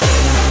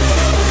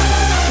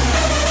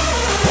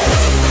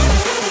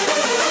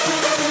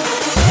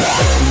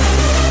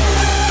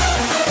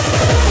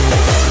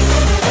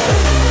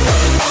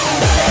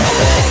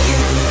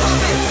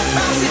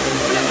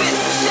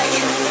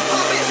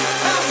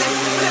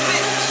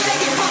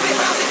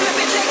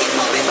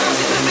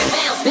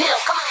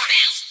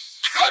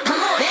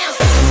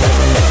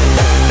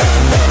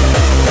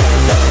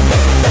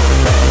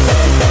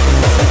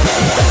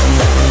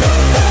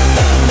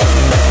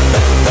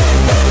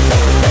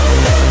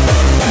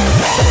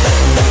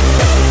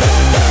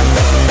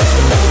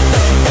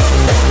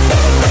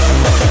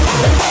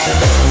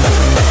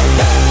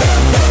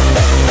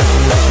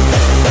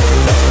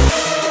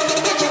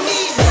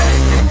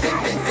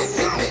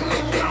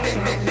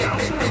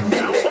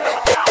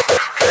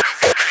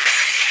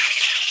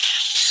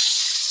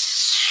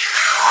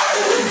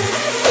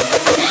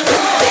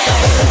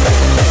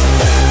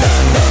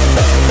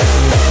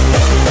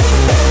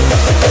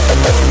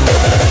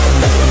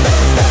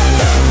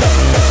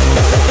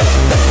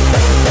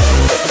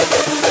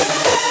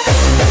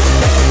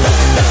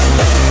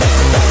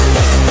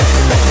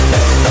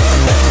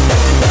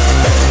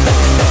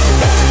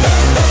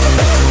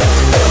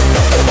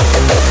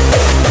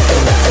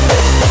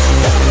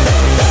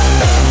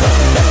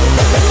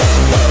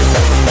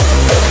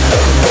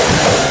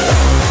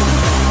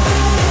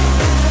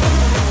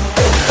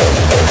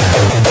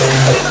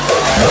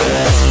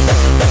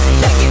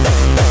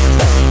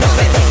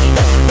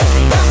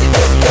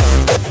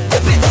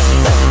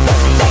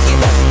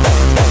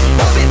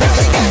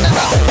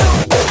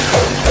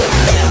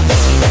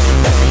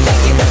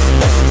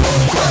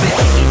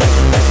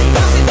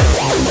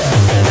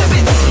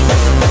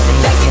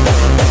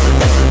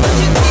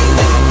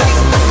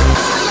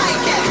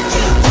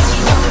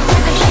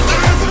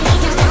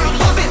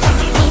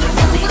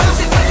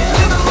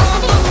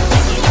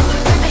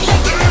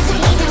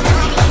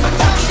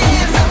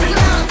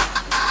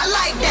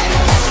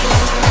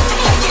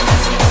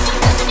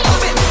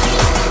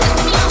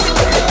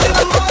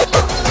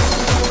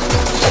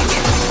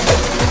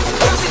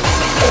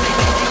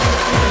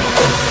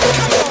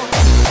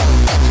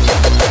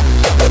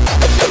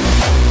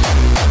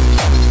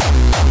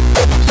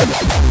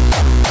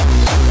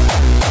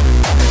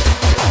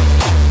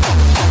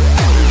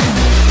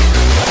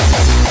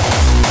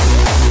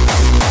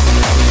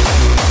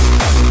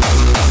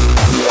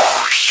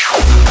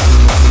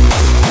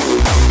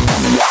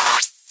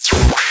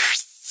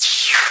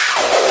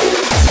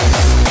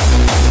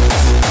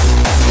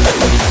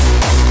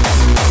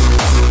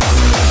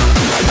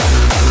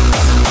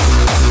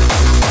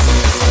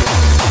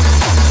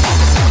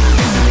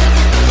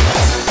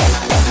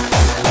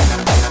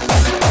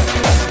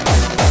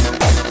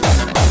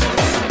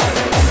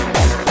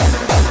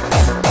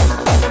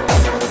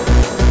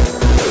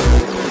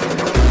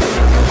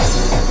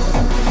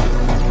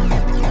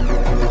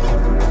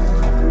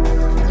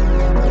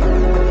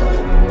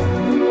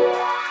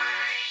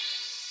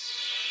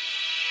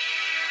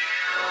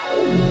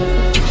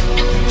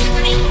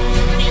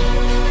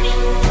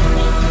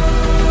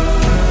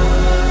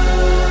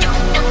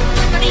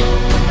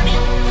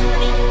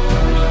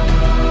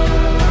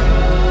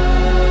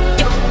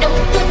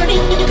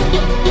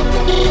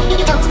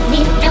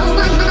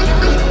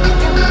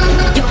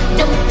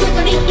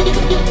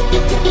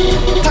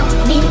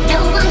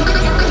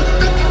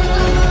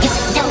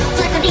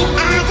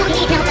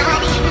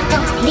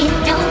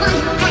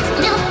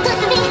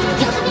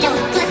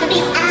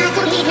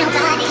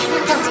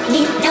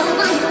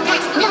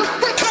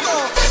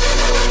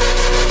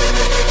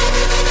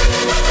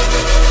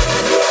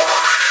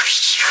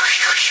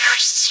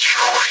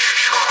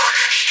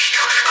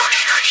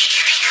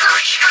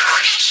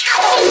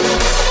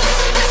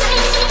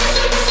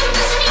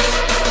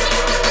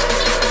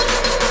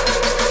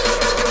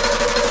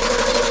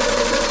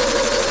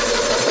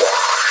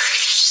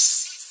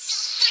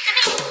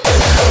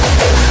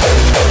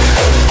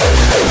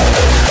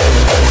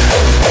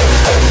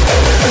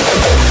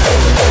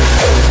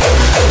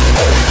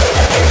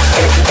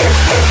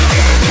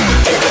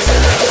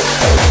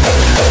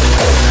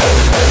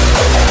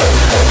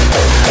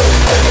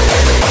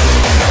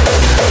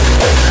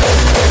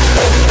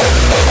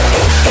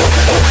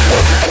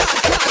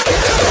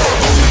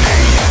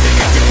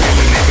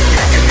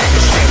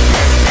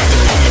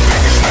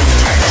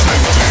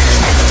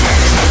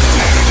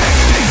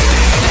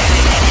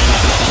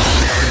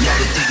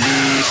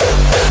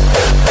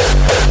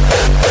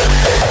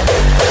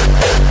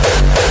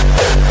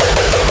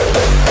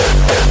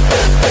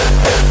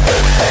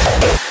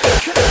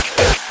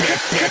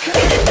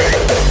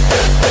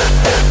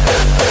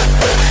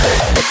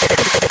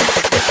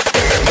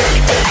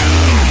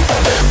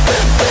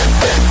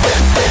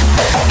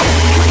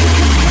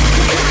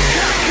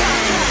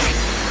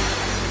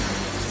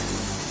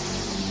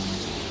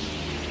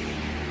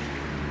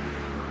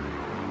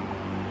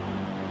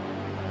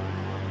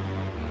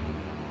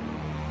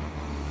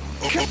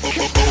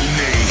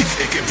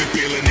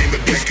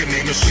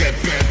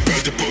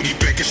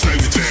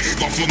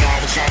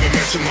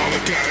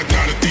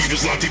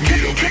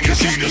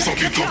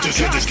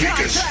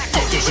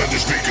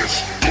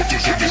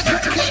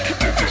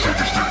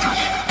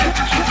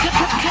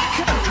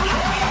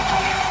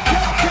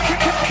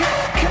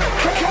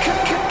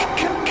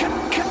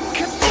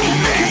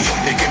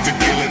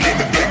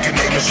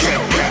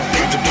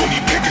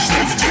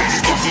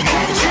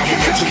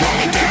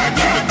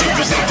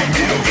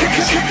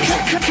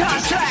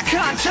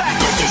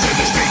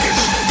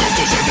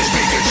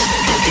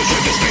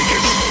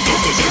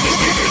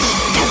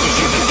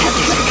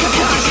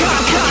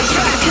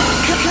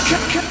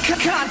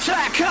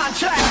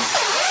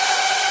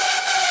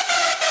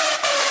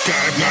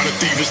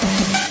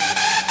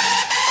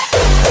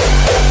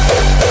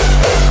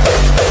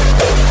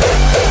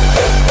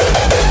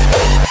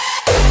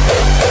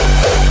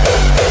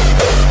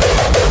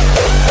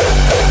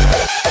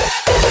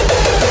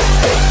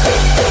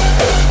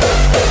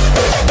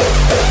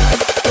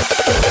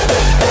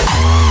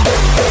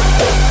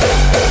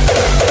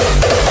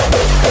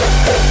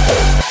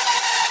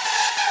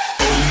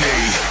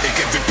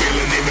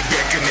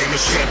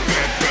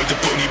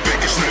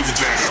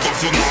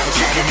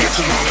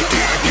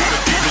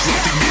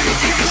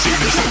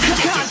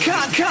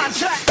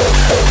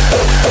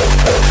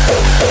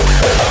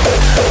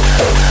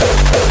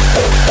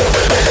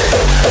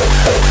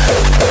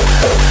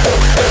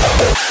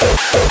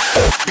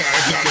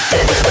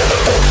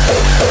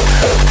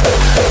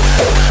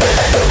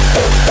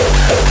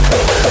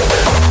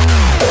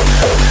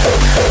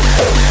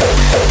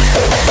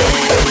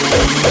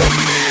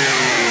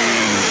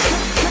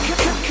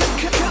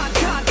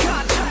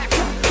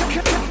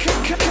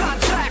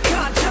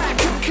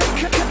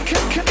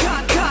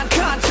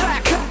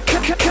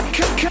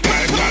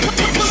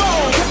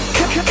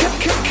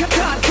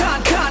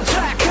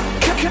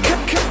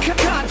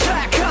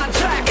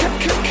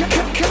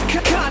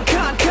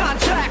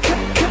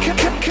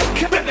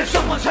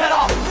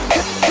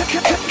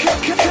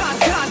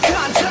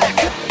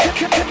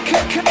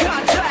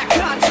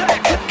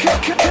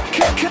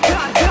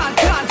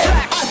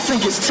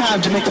 time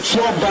to make the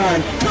floor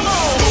burn.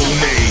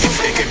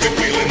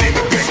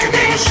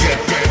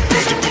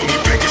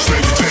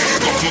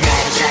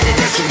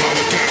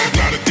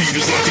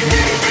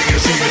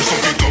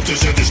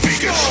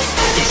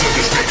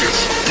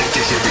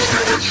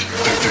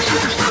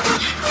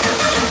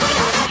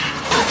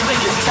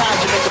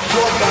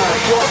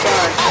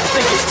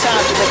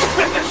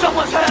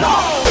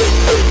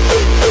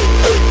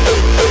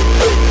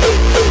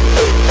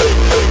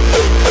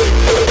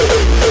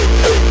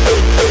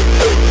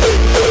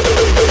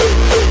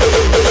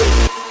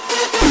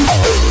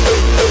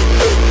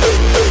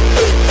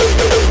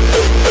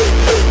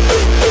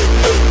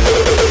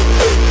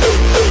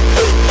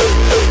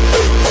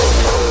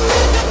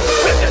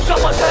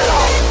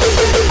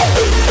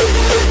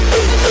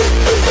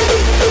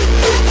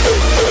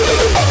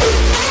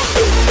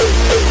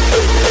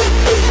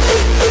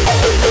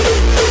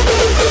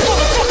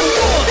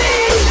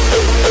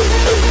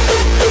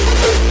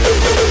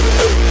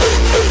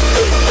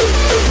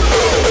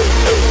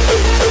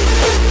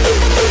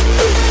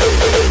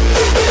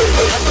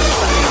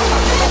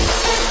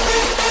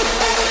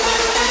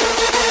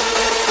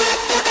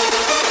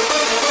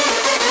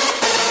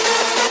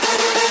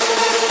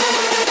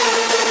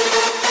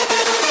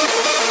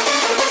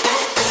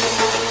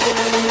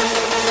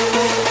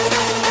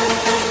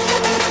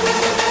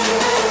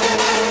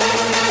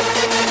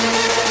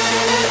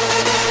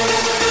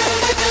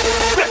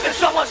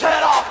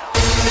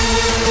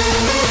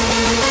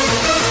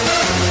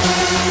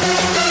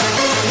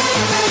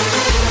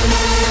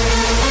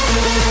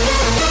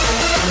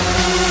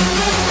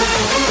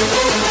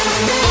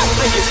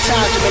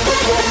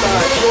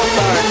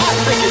 I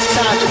think it's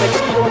time to make a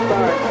slow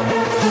burn.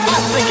 I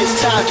think it's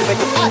time to make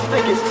a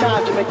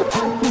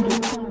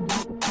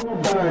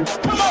burn.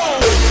 Come on!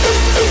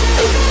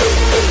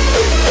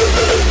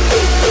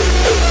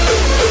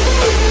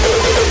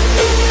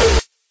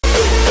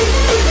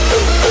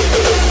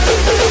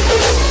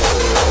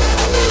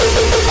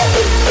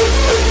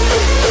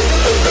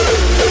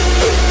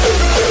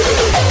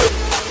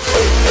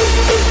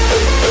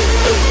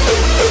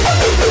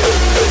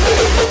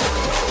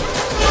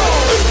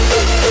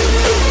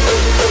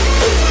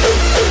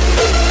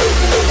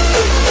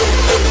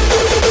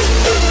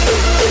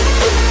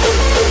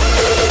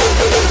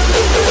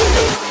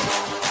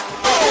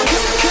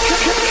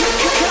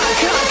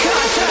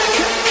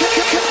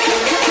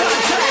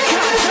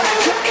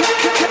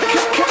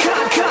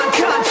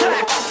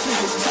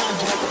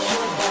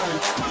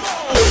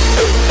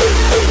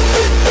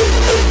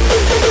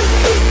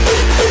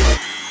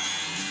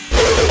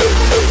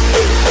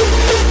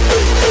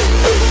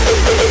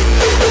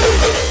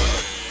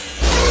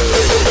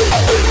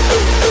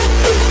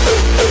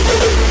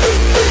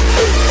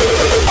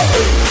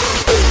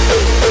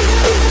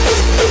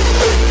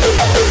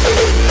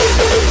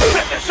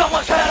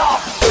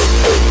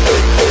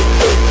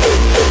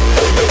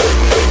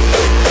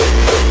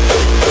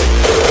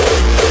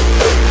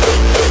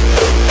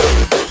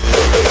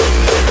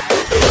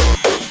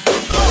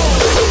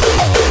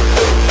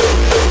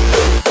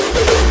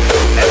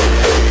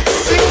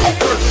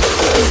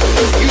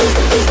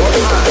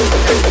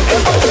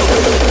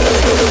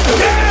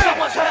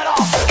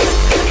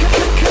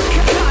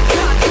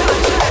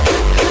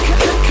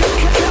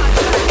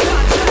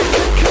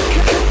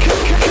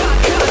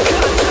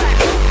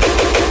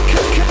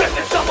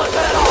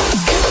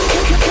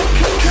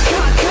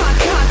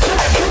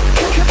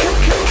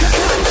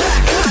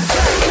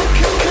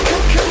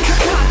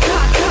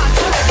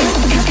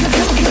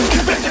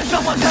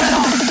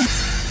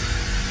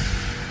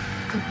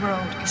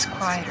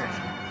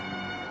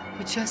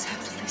 just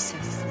have to listen.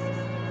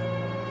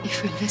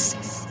 If we listen,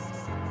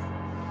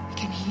 we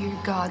can hear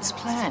God's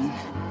plan.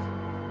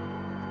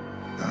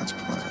 God's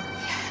plan?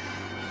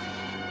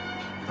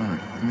 All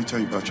right, let me tell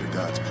you about your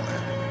God's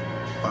plan.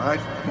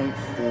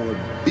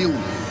 5.4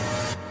 billion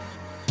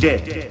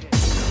dead.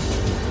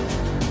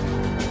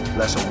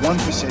 Less than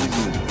 1% of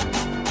you.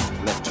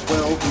 Left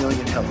 12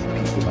 million healthy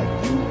people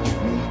like you,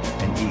 me,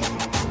 and Ethan.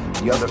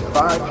 The other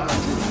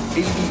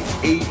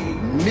 588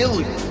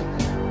 million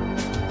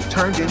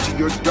turned into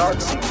your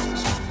dark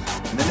secrets.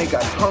 And then they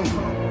got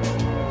hungry.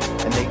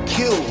 And they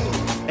killed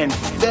and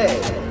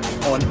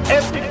fed on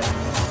everything.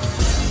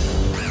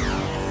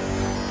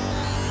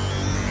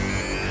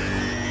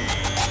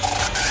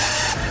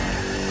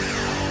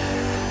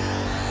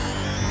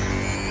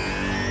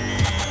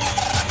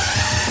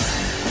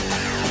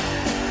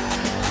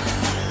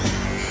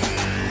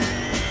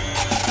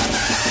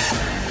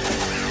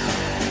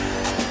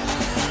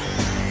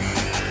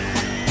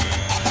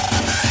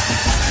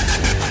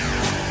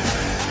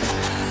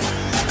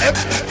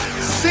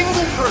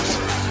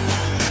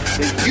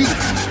 You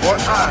or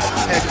I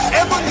have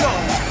ever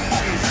known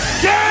is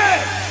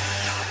dead!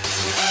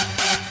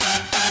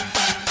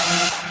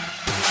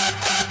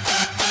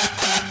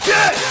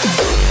 Dead!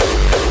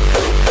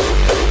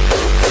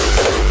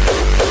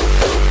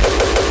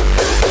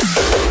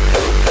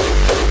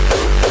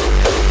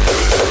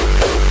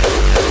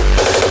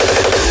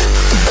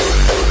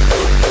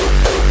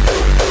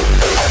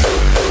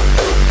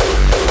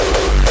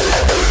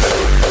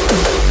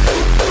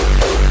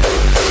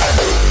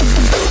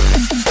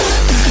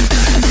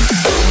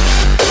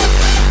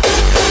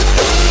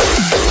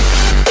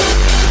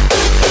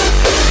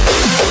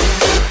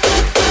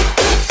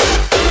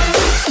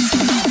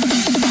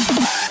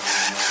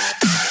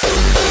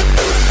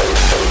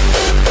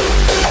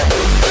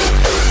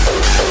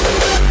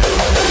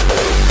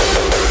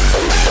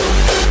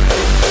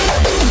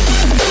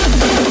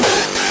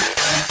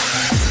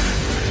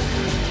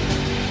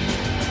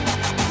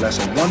 Less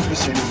than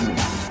 1% of you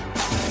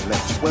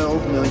left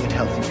 12 million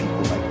healthy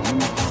people like you,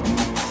 me,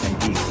 and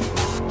Ethan.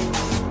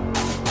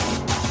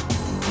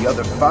 The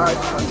other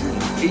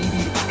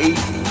 588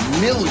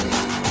 million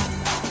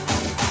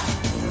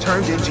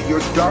turned into your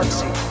dark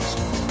secrets.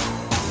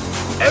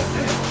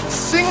 Every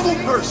single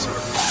person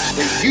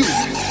that you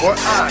or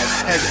I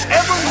have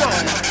ever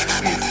known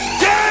is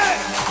dead!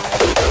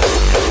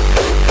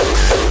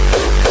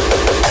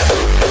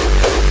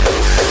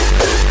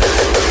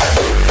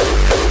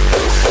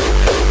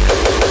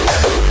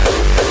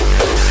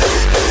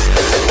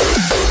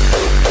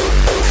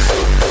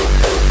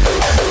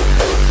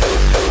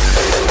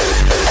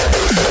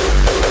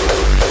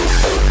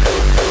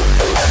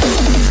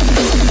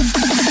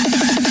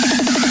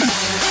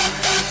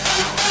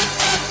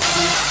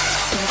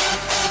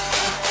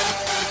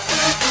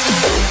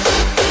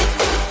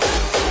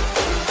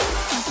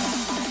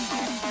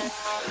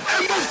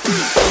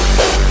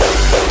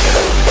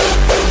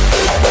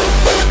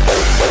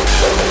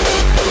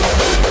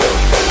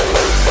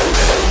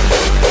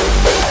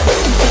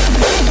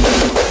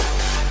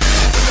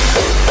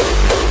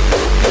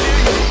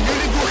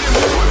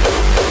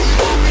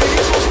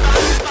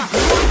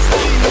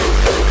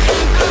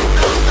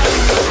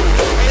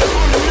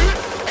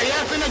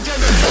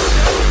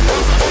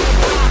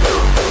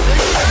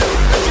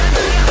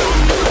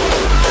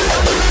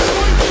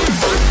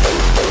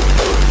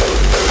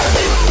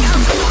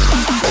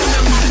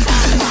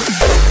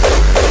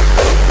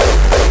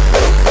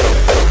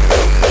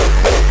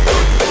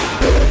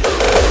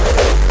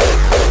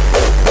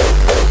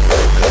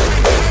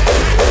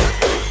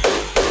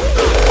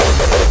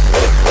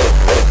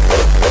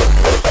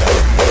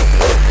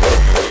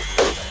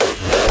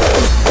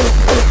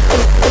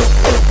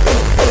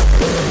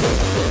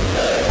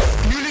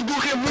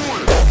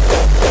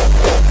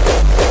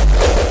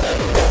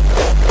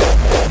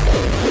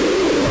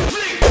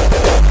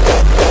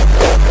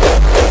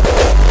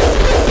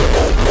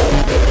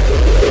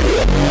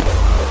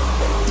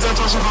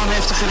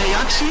 heftige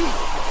reactie?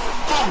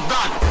 Fuck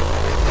dat!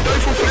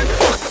 Duivelvriend,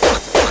 fuck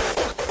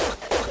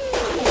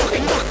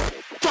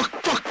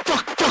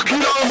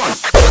hier allemaal!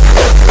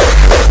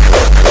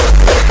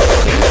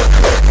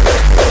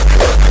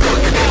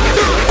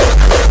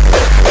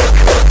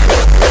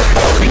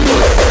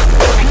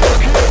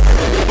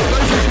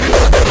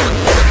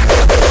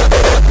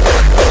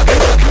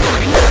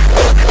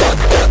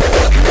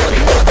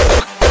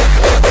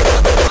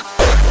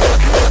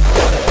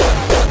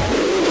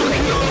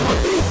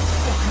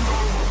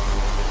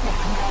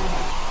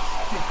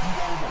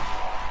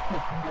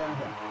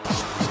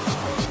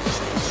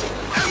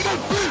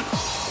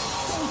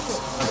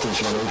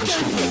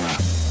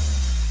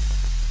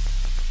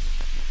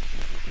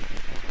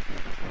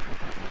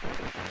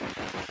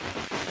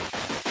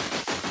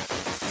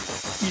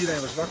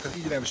 Iedereen was wakker,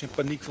 iedereen was in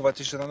paniek voor wat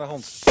is er aan de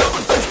hand.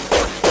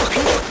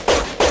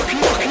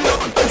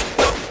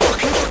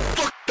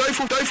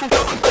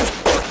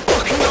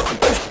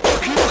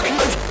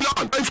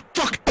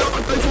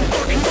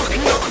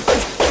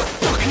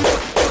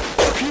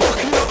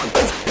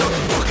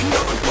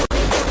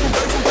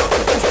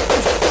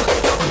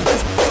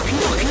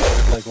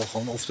 Het lijkt wel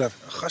gewoon of er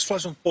een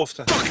gasfles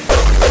ontplofte.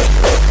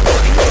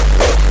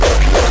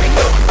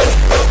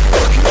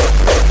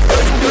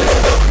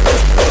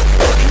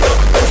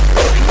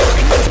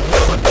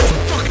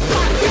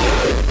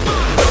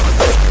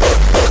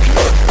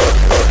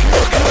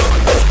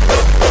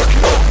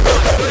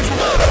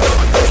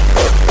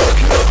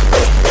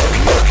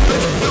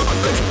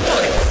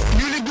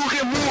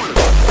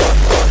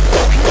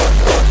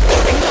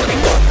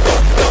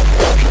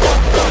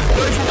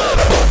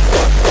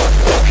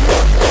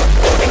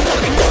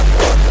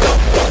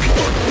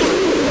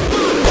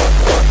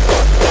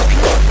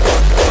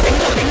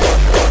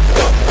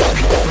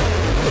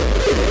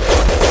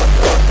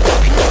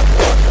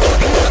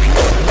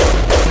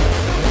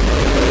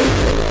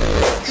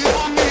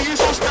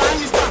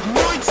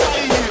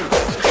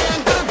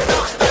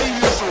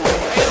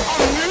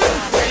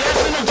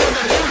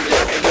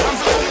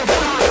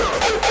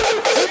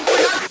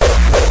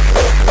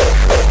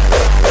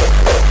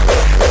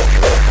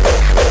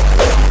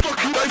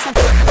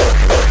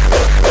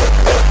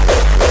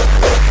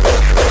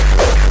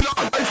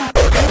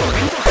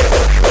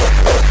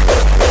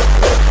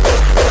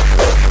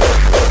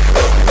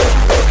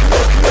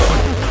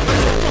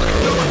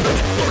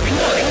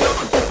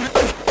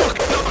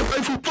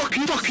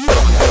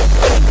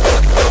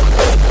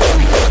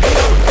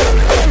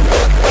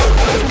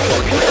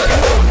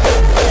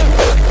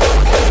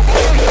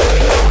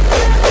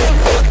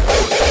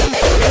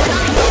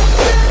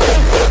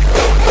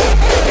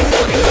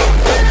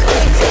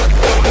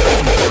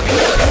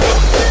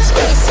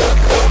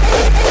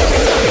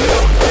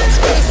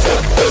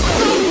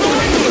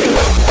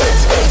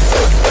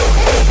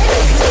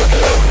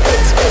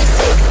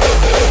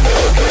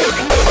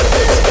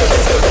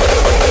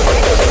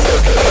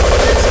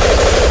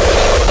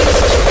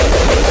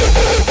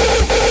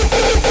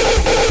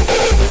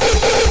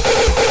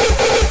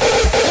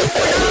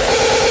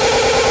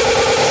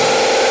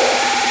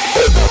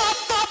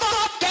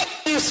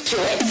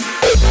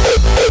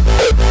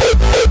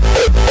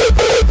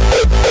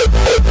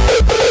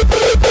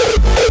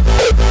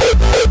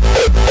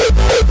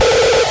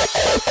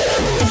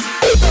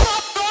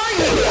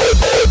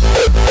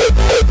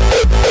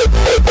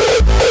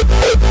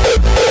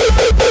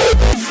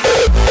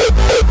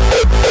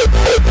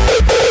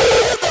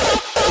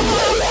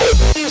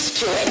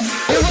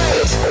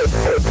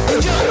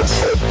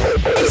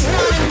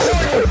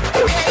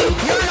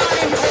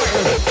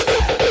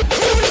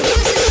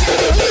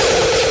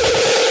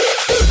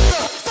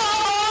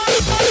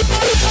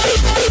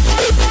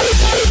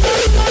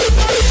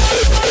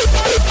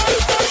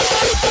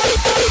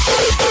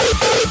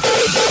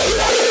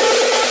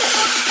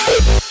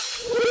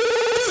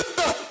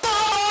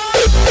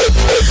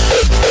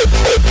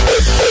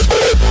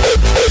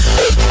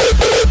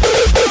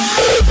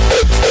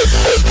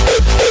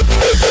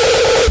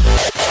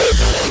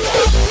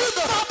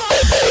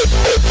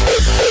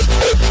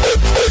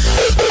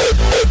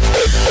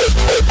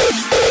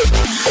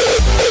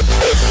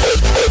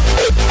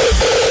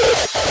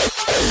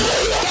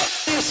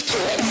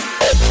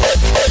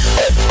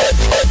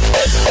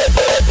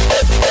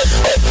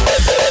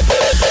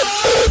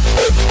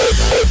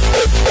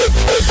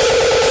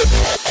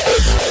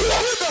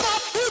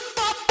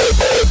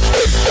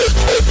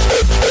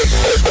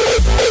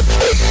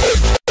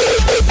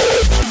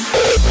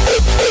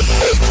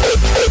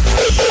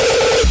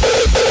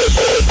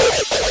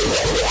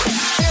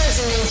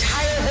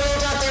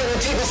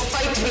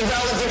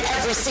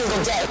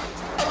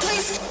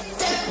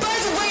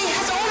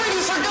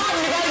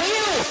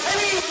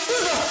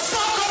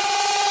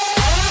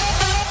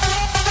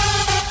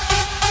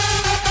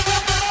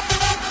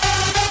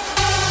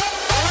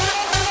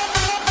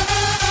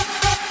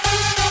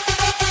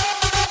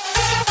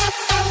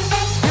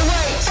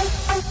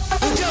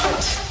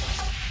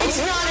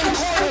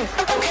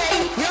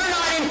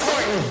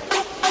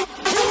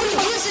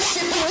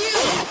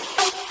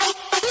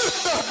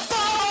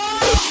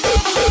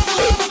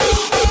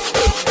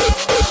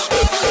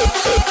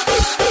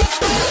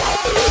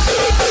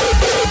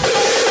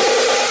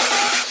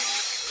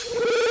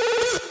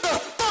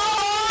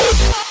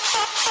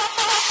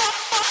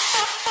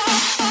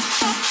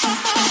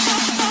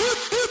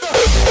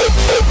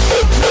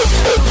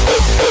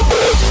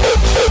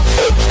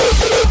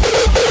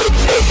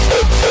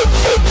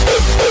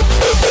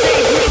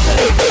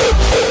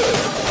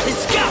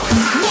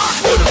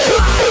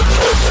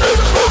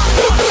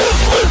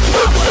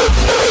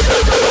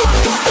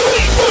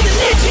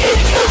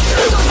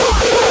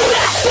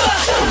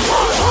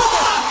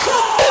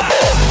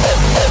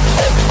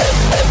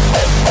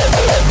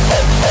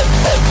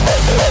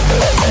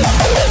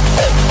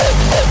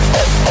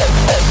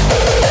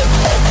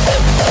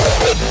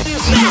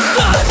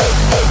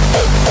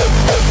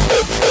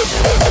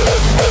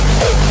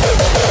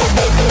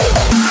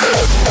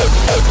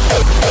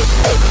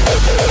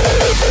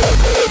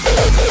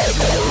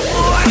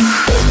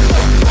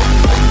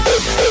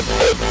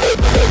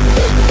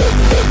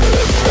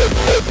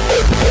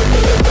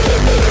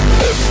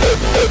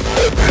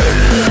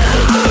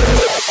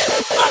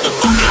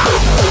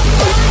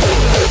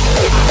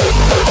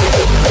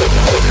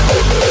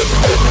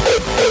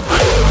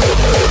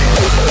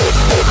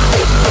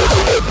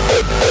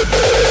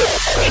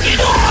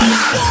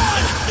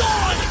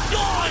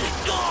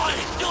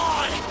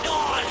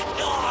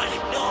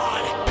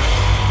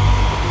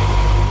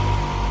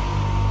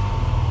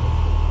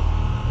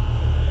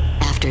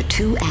 After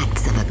 2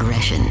 acts of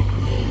aggression,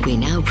 we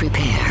now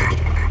prepare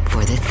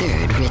for the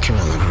 3rd ritual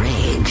of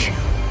rage.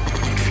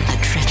 A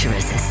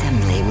treacherous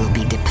assembly will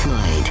be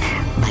deployed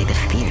by the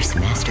fierce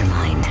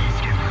mastermind.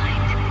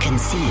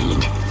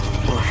 Concede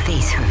or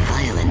face her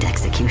violent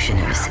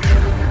executioners.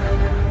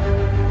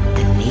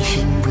 The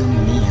nation will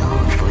kneel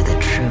for the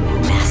true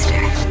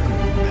master.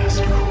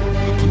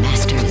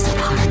 Masters of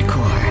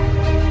hardcore.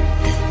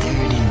 The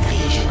 3rd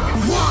invasion.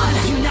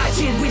 1.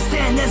 United we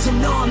stand as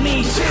an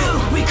army.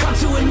 2. We come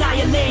to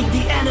annihilate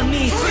the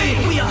enemy.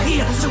 3. We are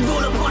here to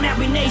rule upon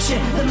every nation.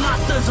 The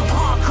masters of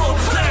hardcore.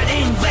 3rd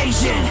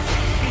invasion.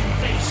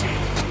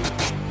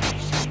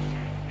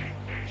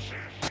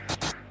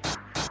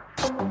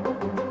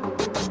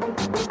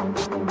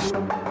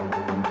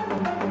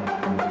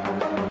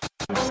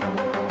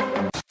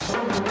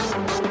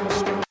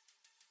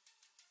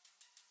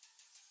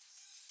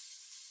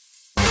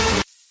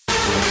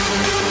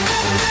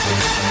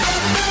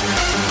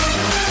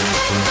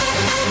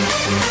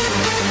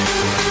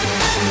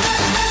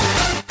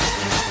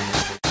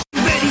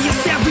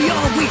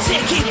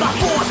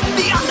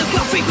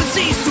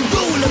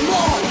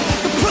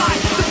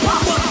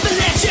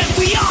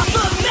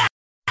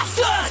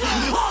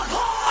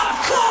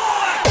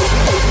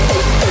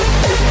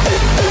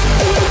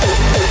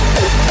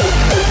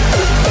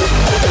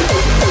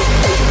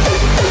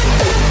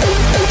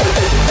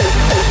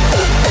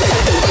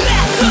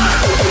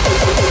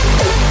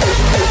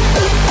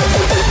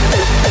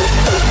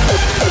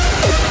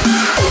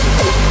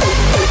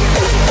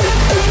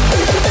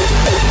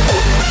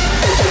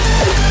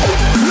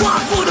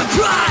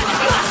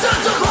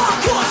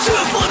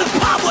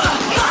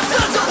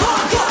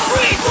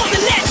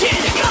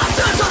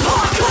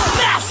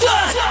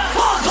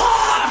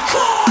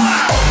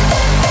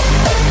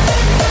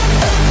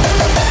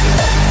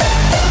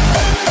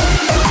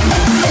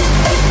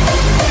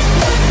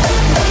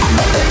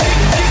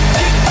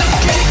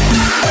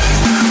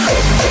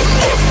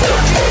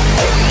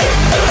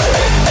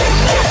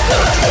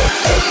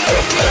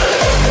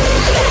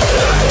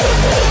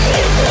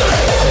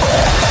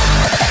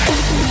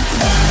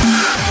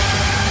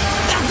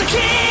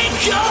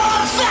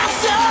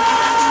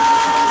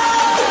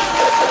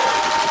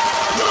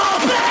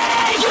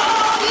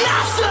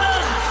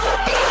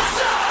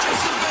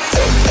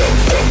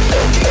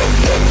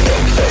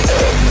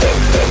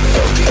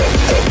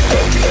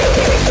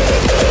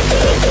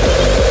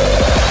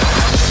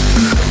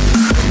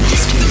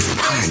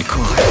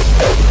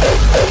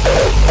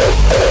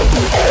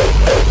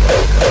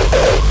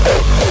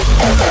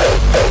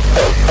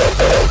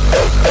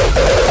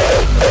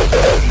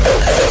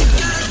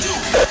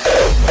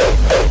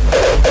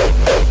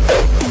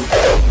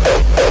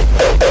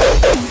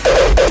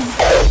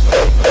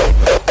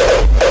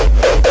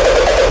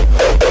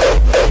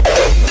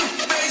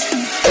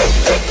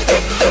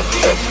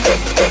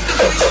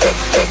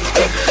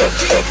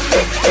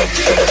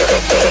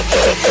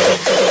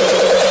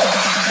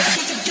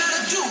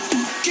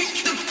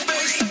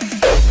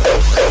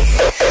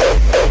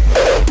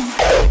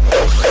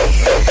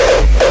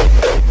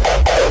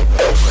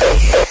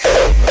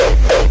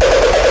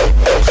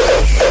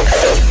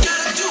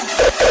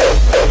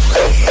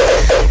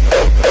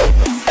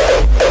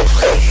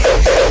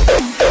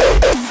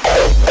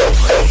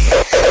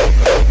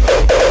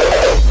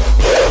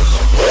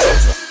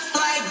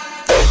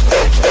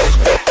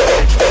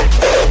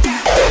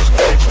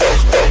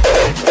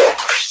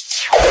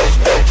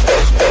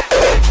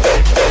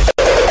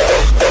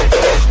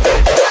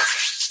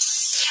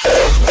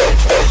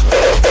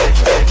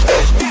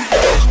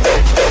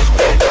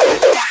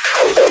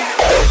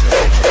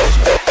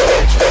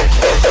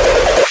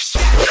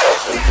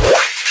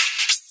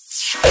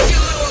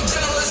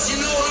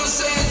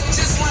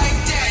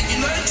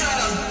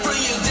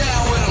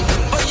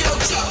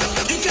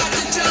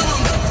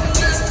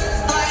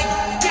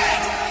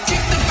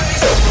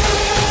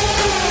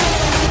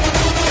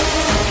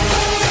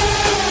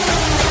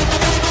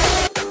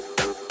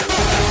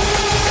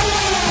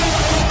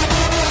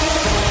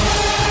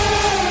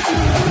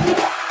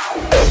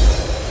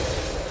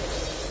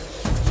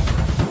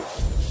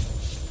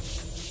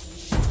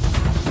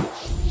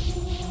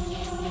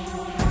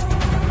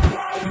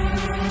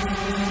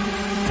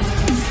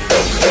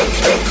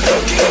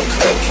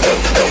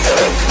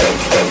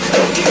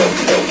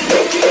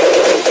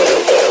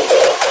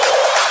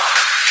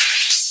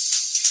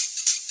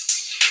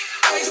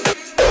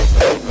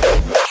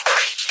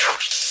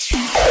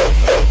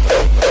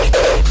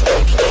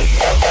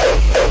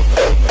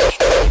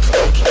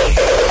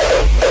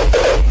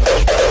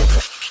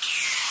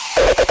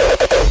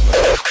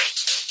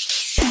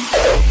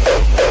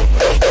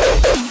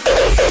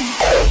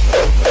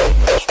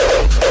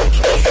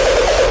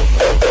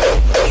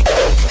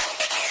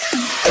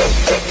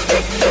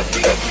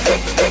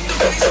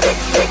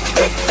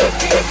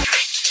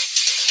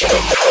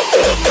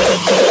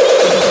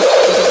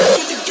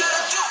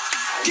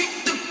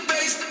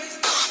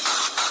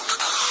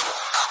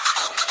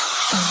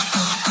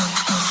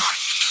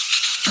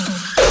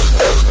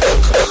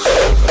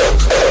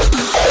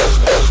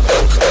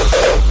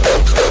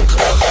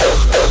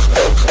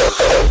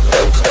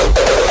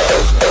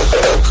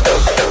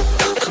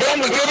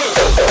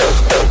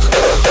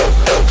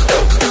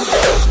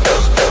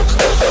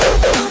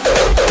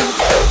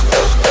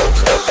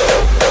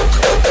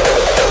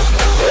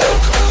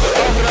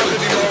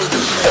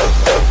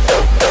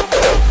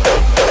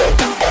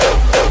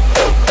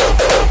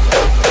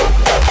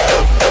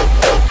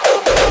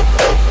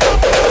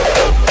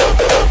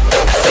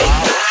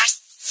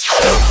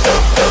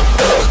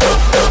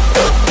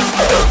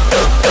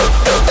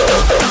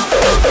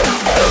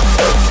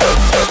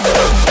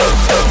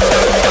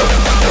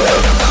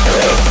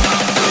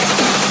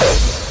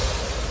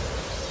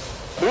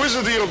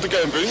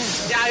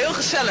 Ja, heel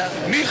gezellig.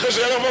 Niet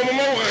gezellig, want we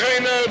mogen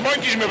geen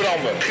bandjes meer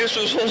branden.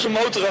 Gisteren is onze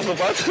motor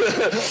afgepakt.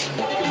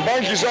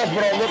 Bandjes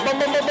afbranden.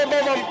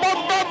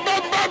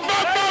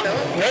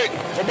 Nee,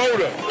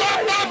 verboden.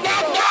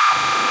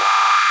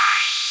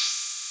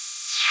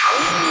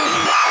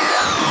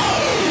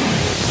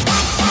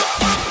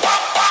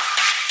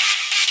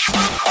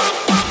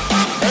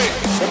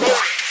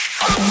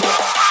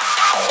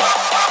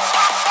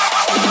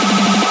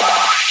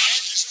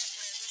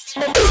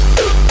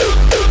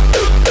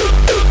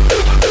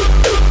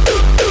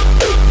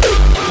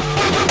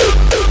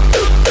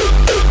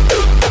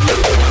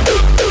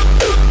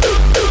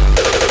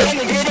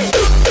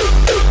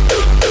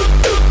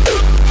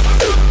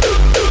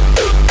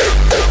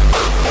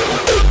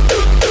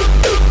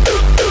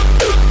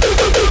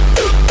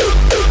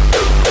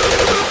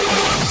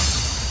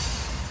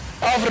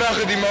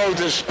 Afragen die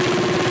motors.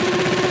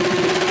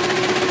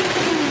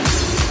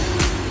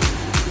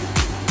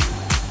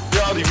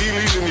 Ja, die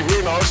wheelies en die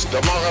burnouts,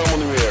 dat mag helemaal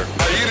niet meer.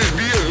 Maar hier is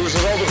bier, dus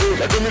dat is altijd goed.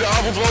 Daar kom je de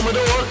avond wel mee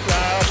door.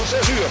 Ja, tot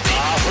 6 uur.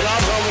 Ah,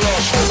 vanavond gaan we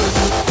los.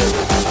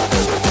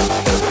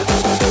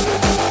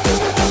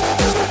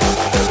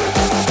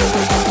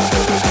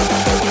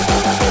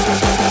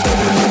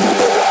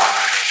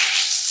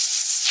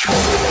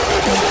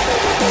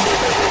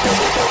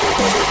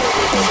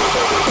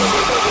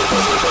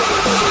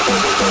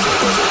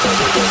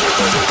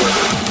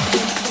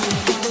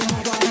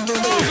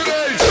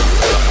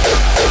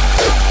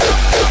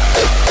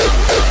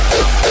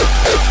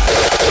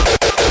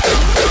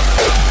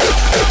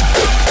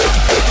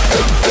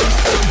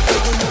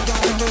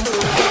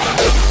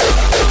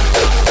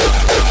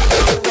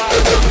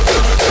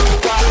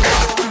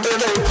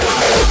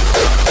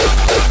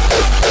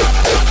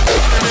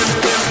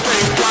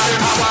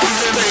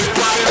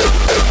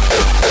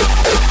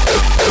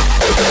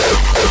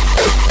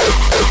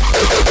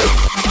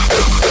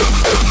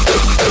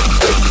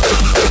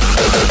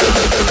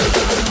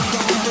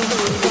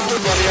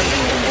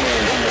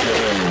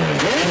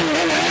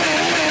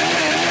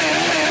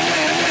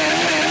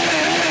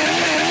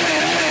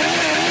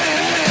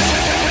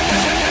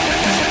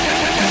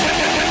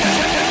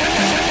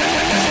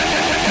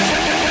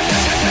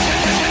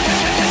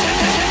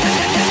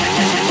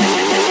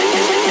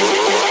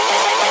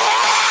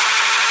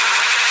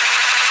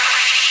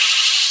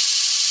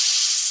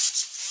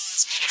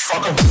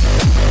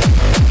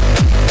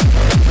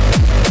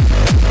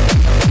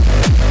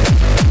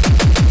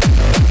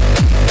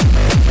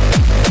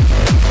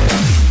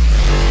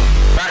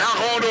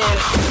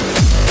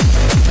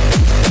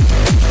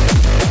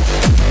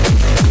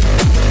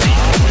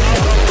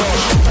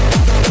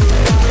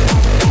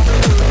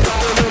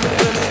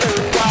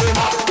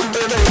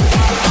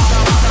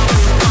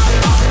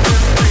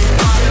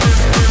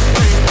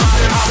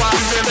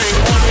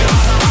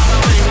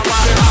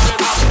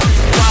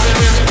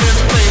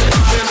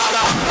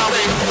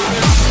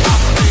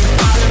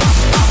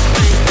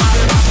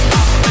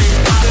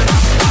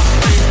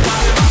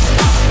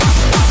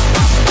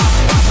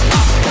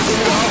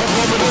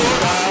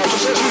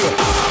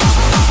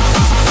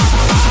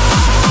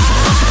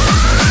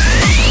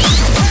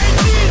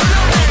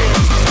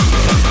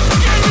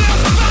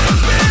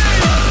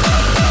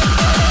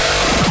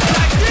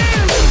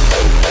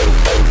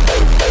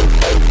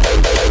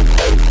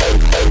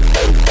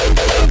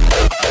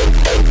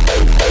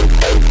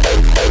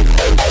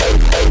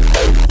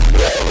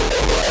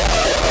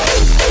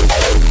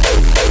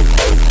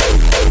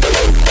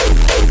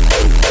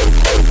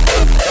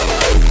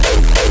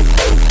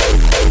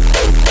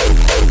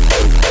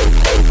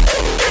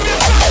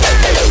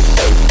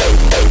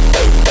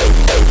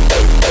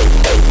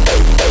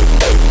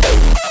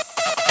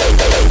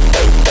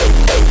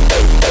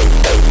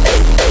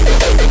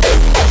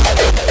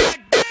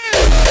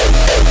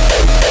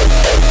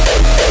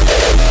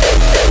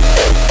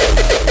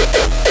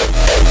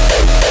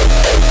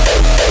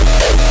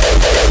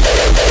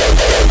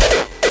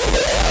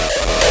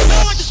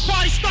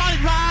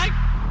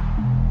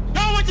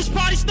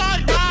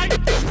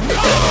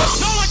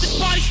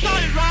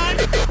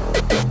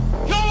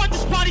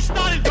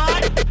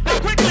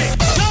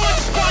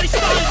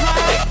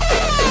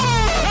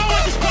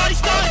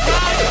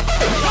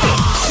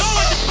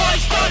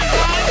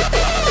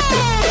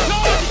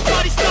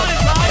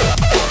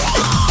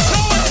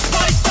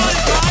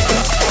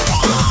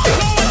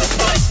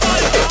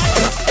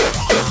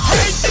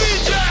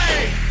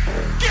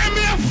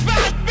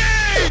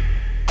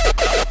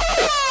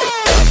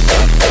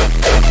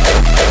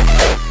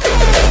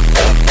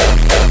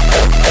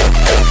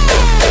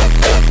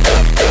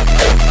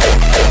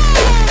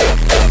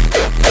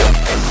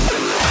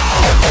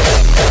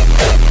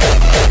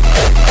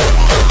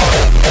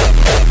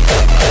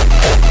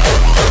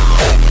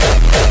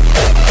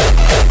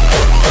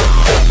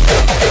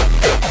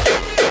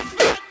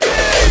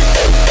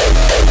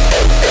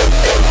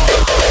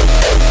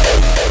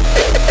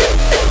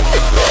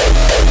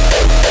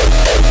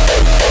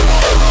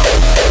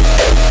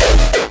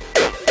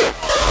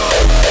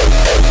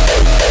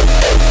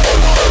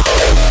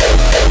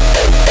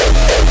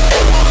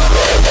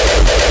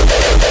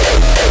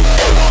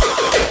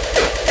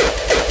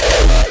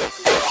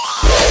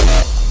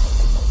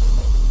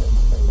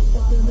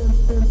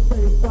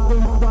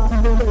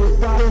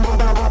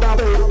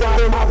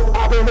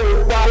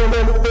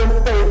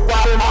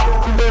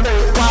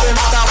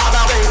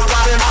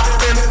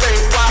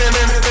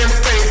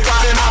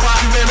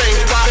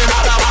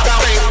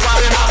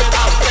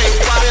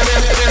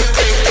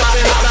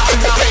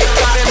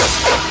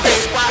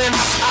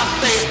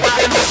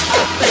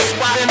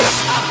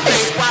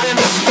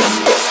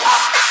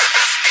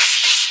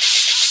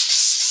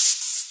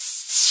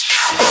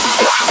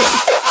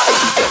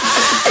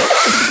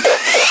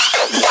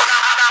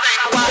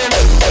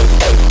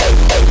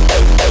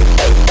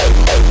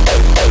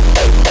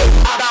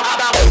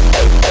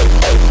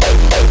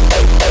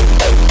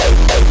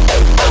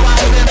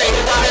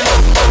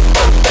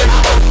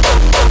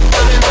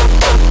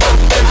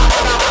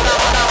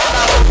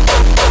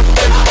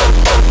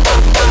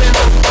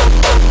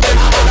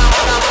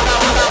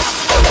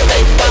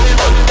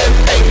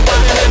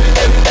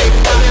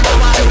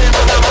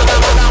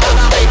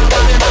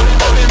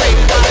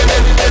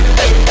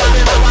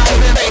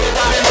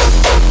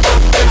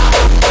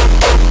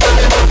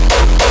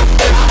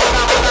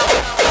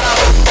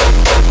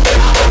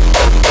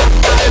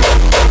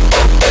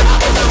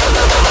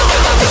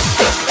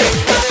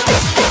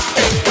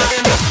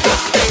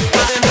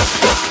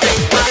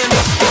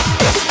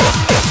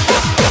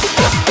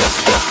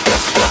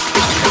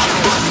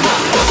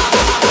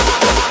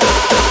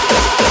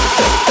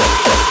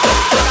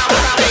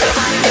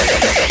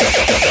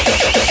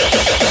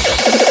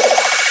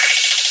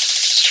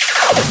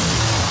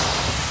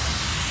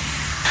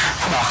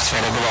 Vannacht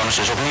werden bewoners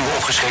dus opnieuw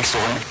opgeschrikt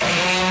door een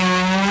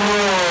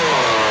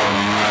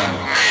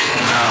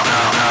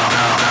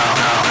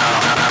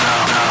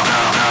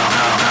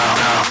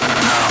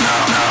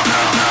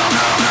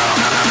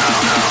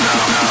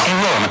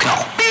enorme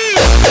knal.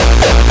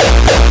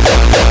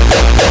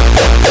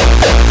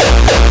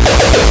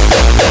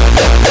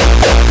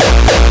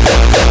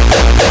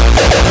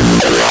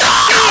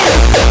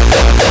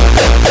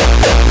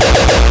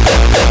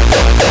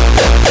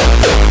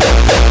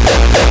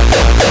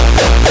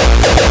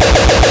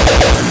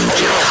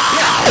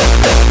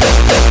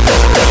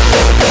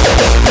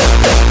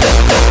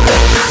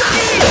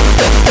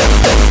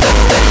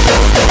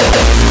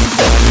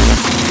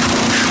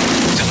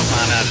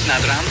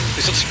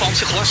 Is dat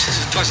Spaanse glas,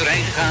 het was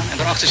erheen gegaan en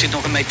daarachter zit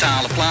nog een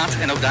metalen plaat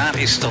en ook daar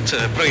is dat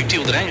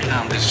projectiel erheen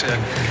gegaan. Dus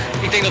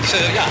ik denk dat,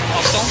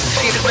 afstand,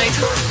 40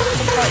 meter. Het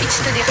komt gewoon iets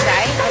te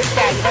dichtbij, want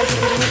ja, je woont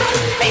hier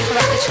niet en je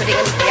verwacht dit soort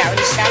dingen niet bij jou in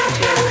de straat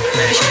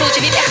natuurlijk. Dus je voelt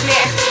je niet echt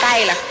meer echt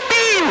veilig.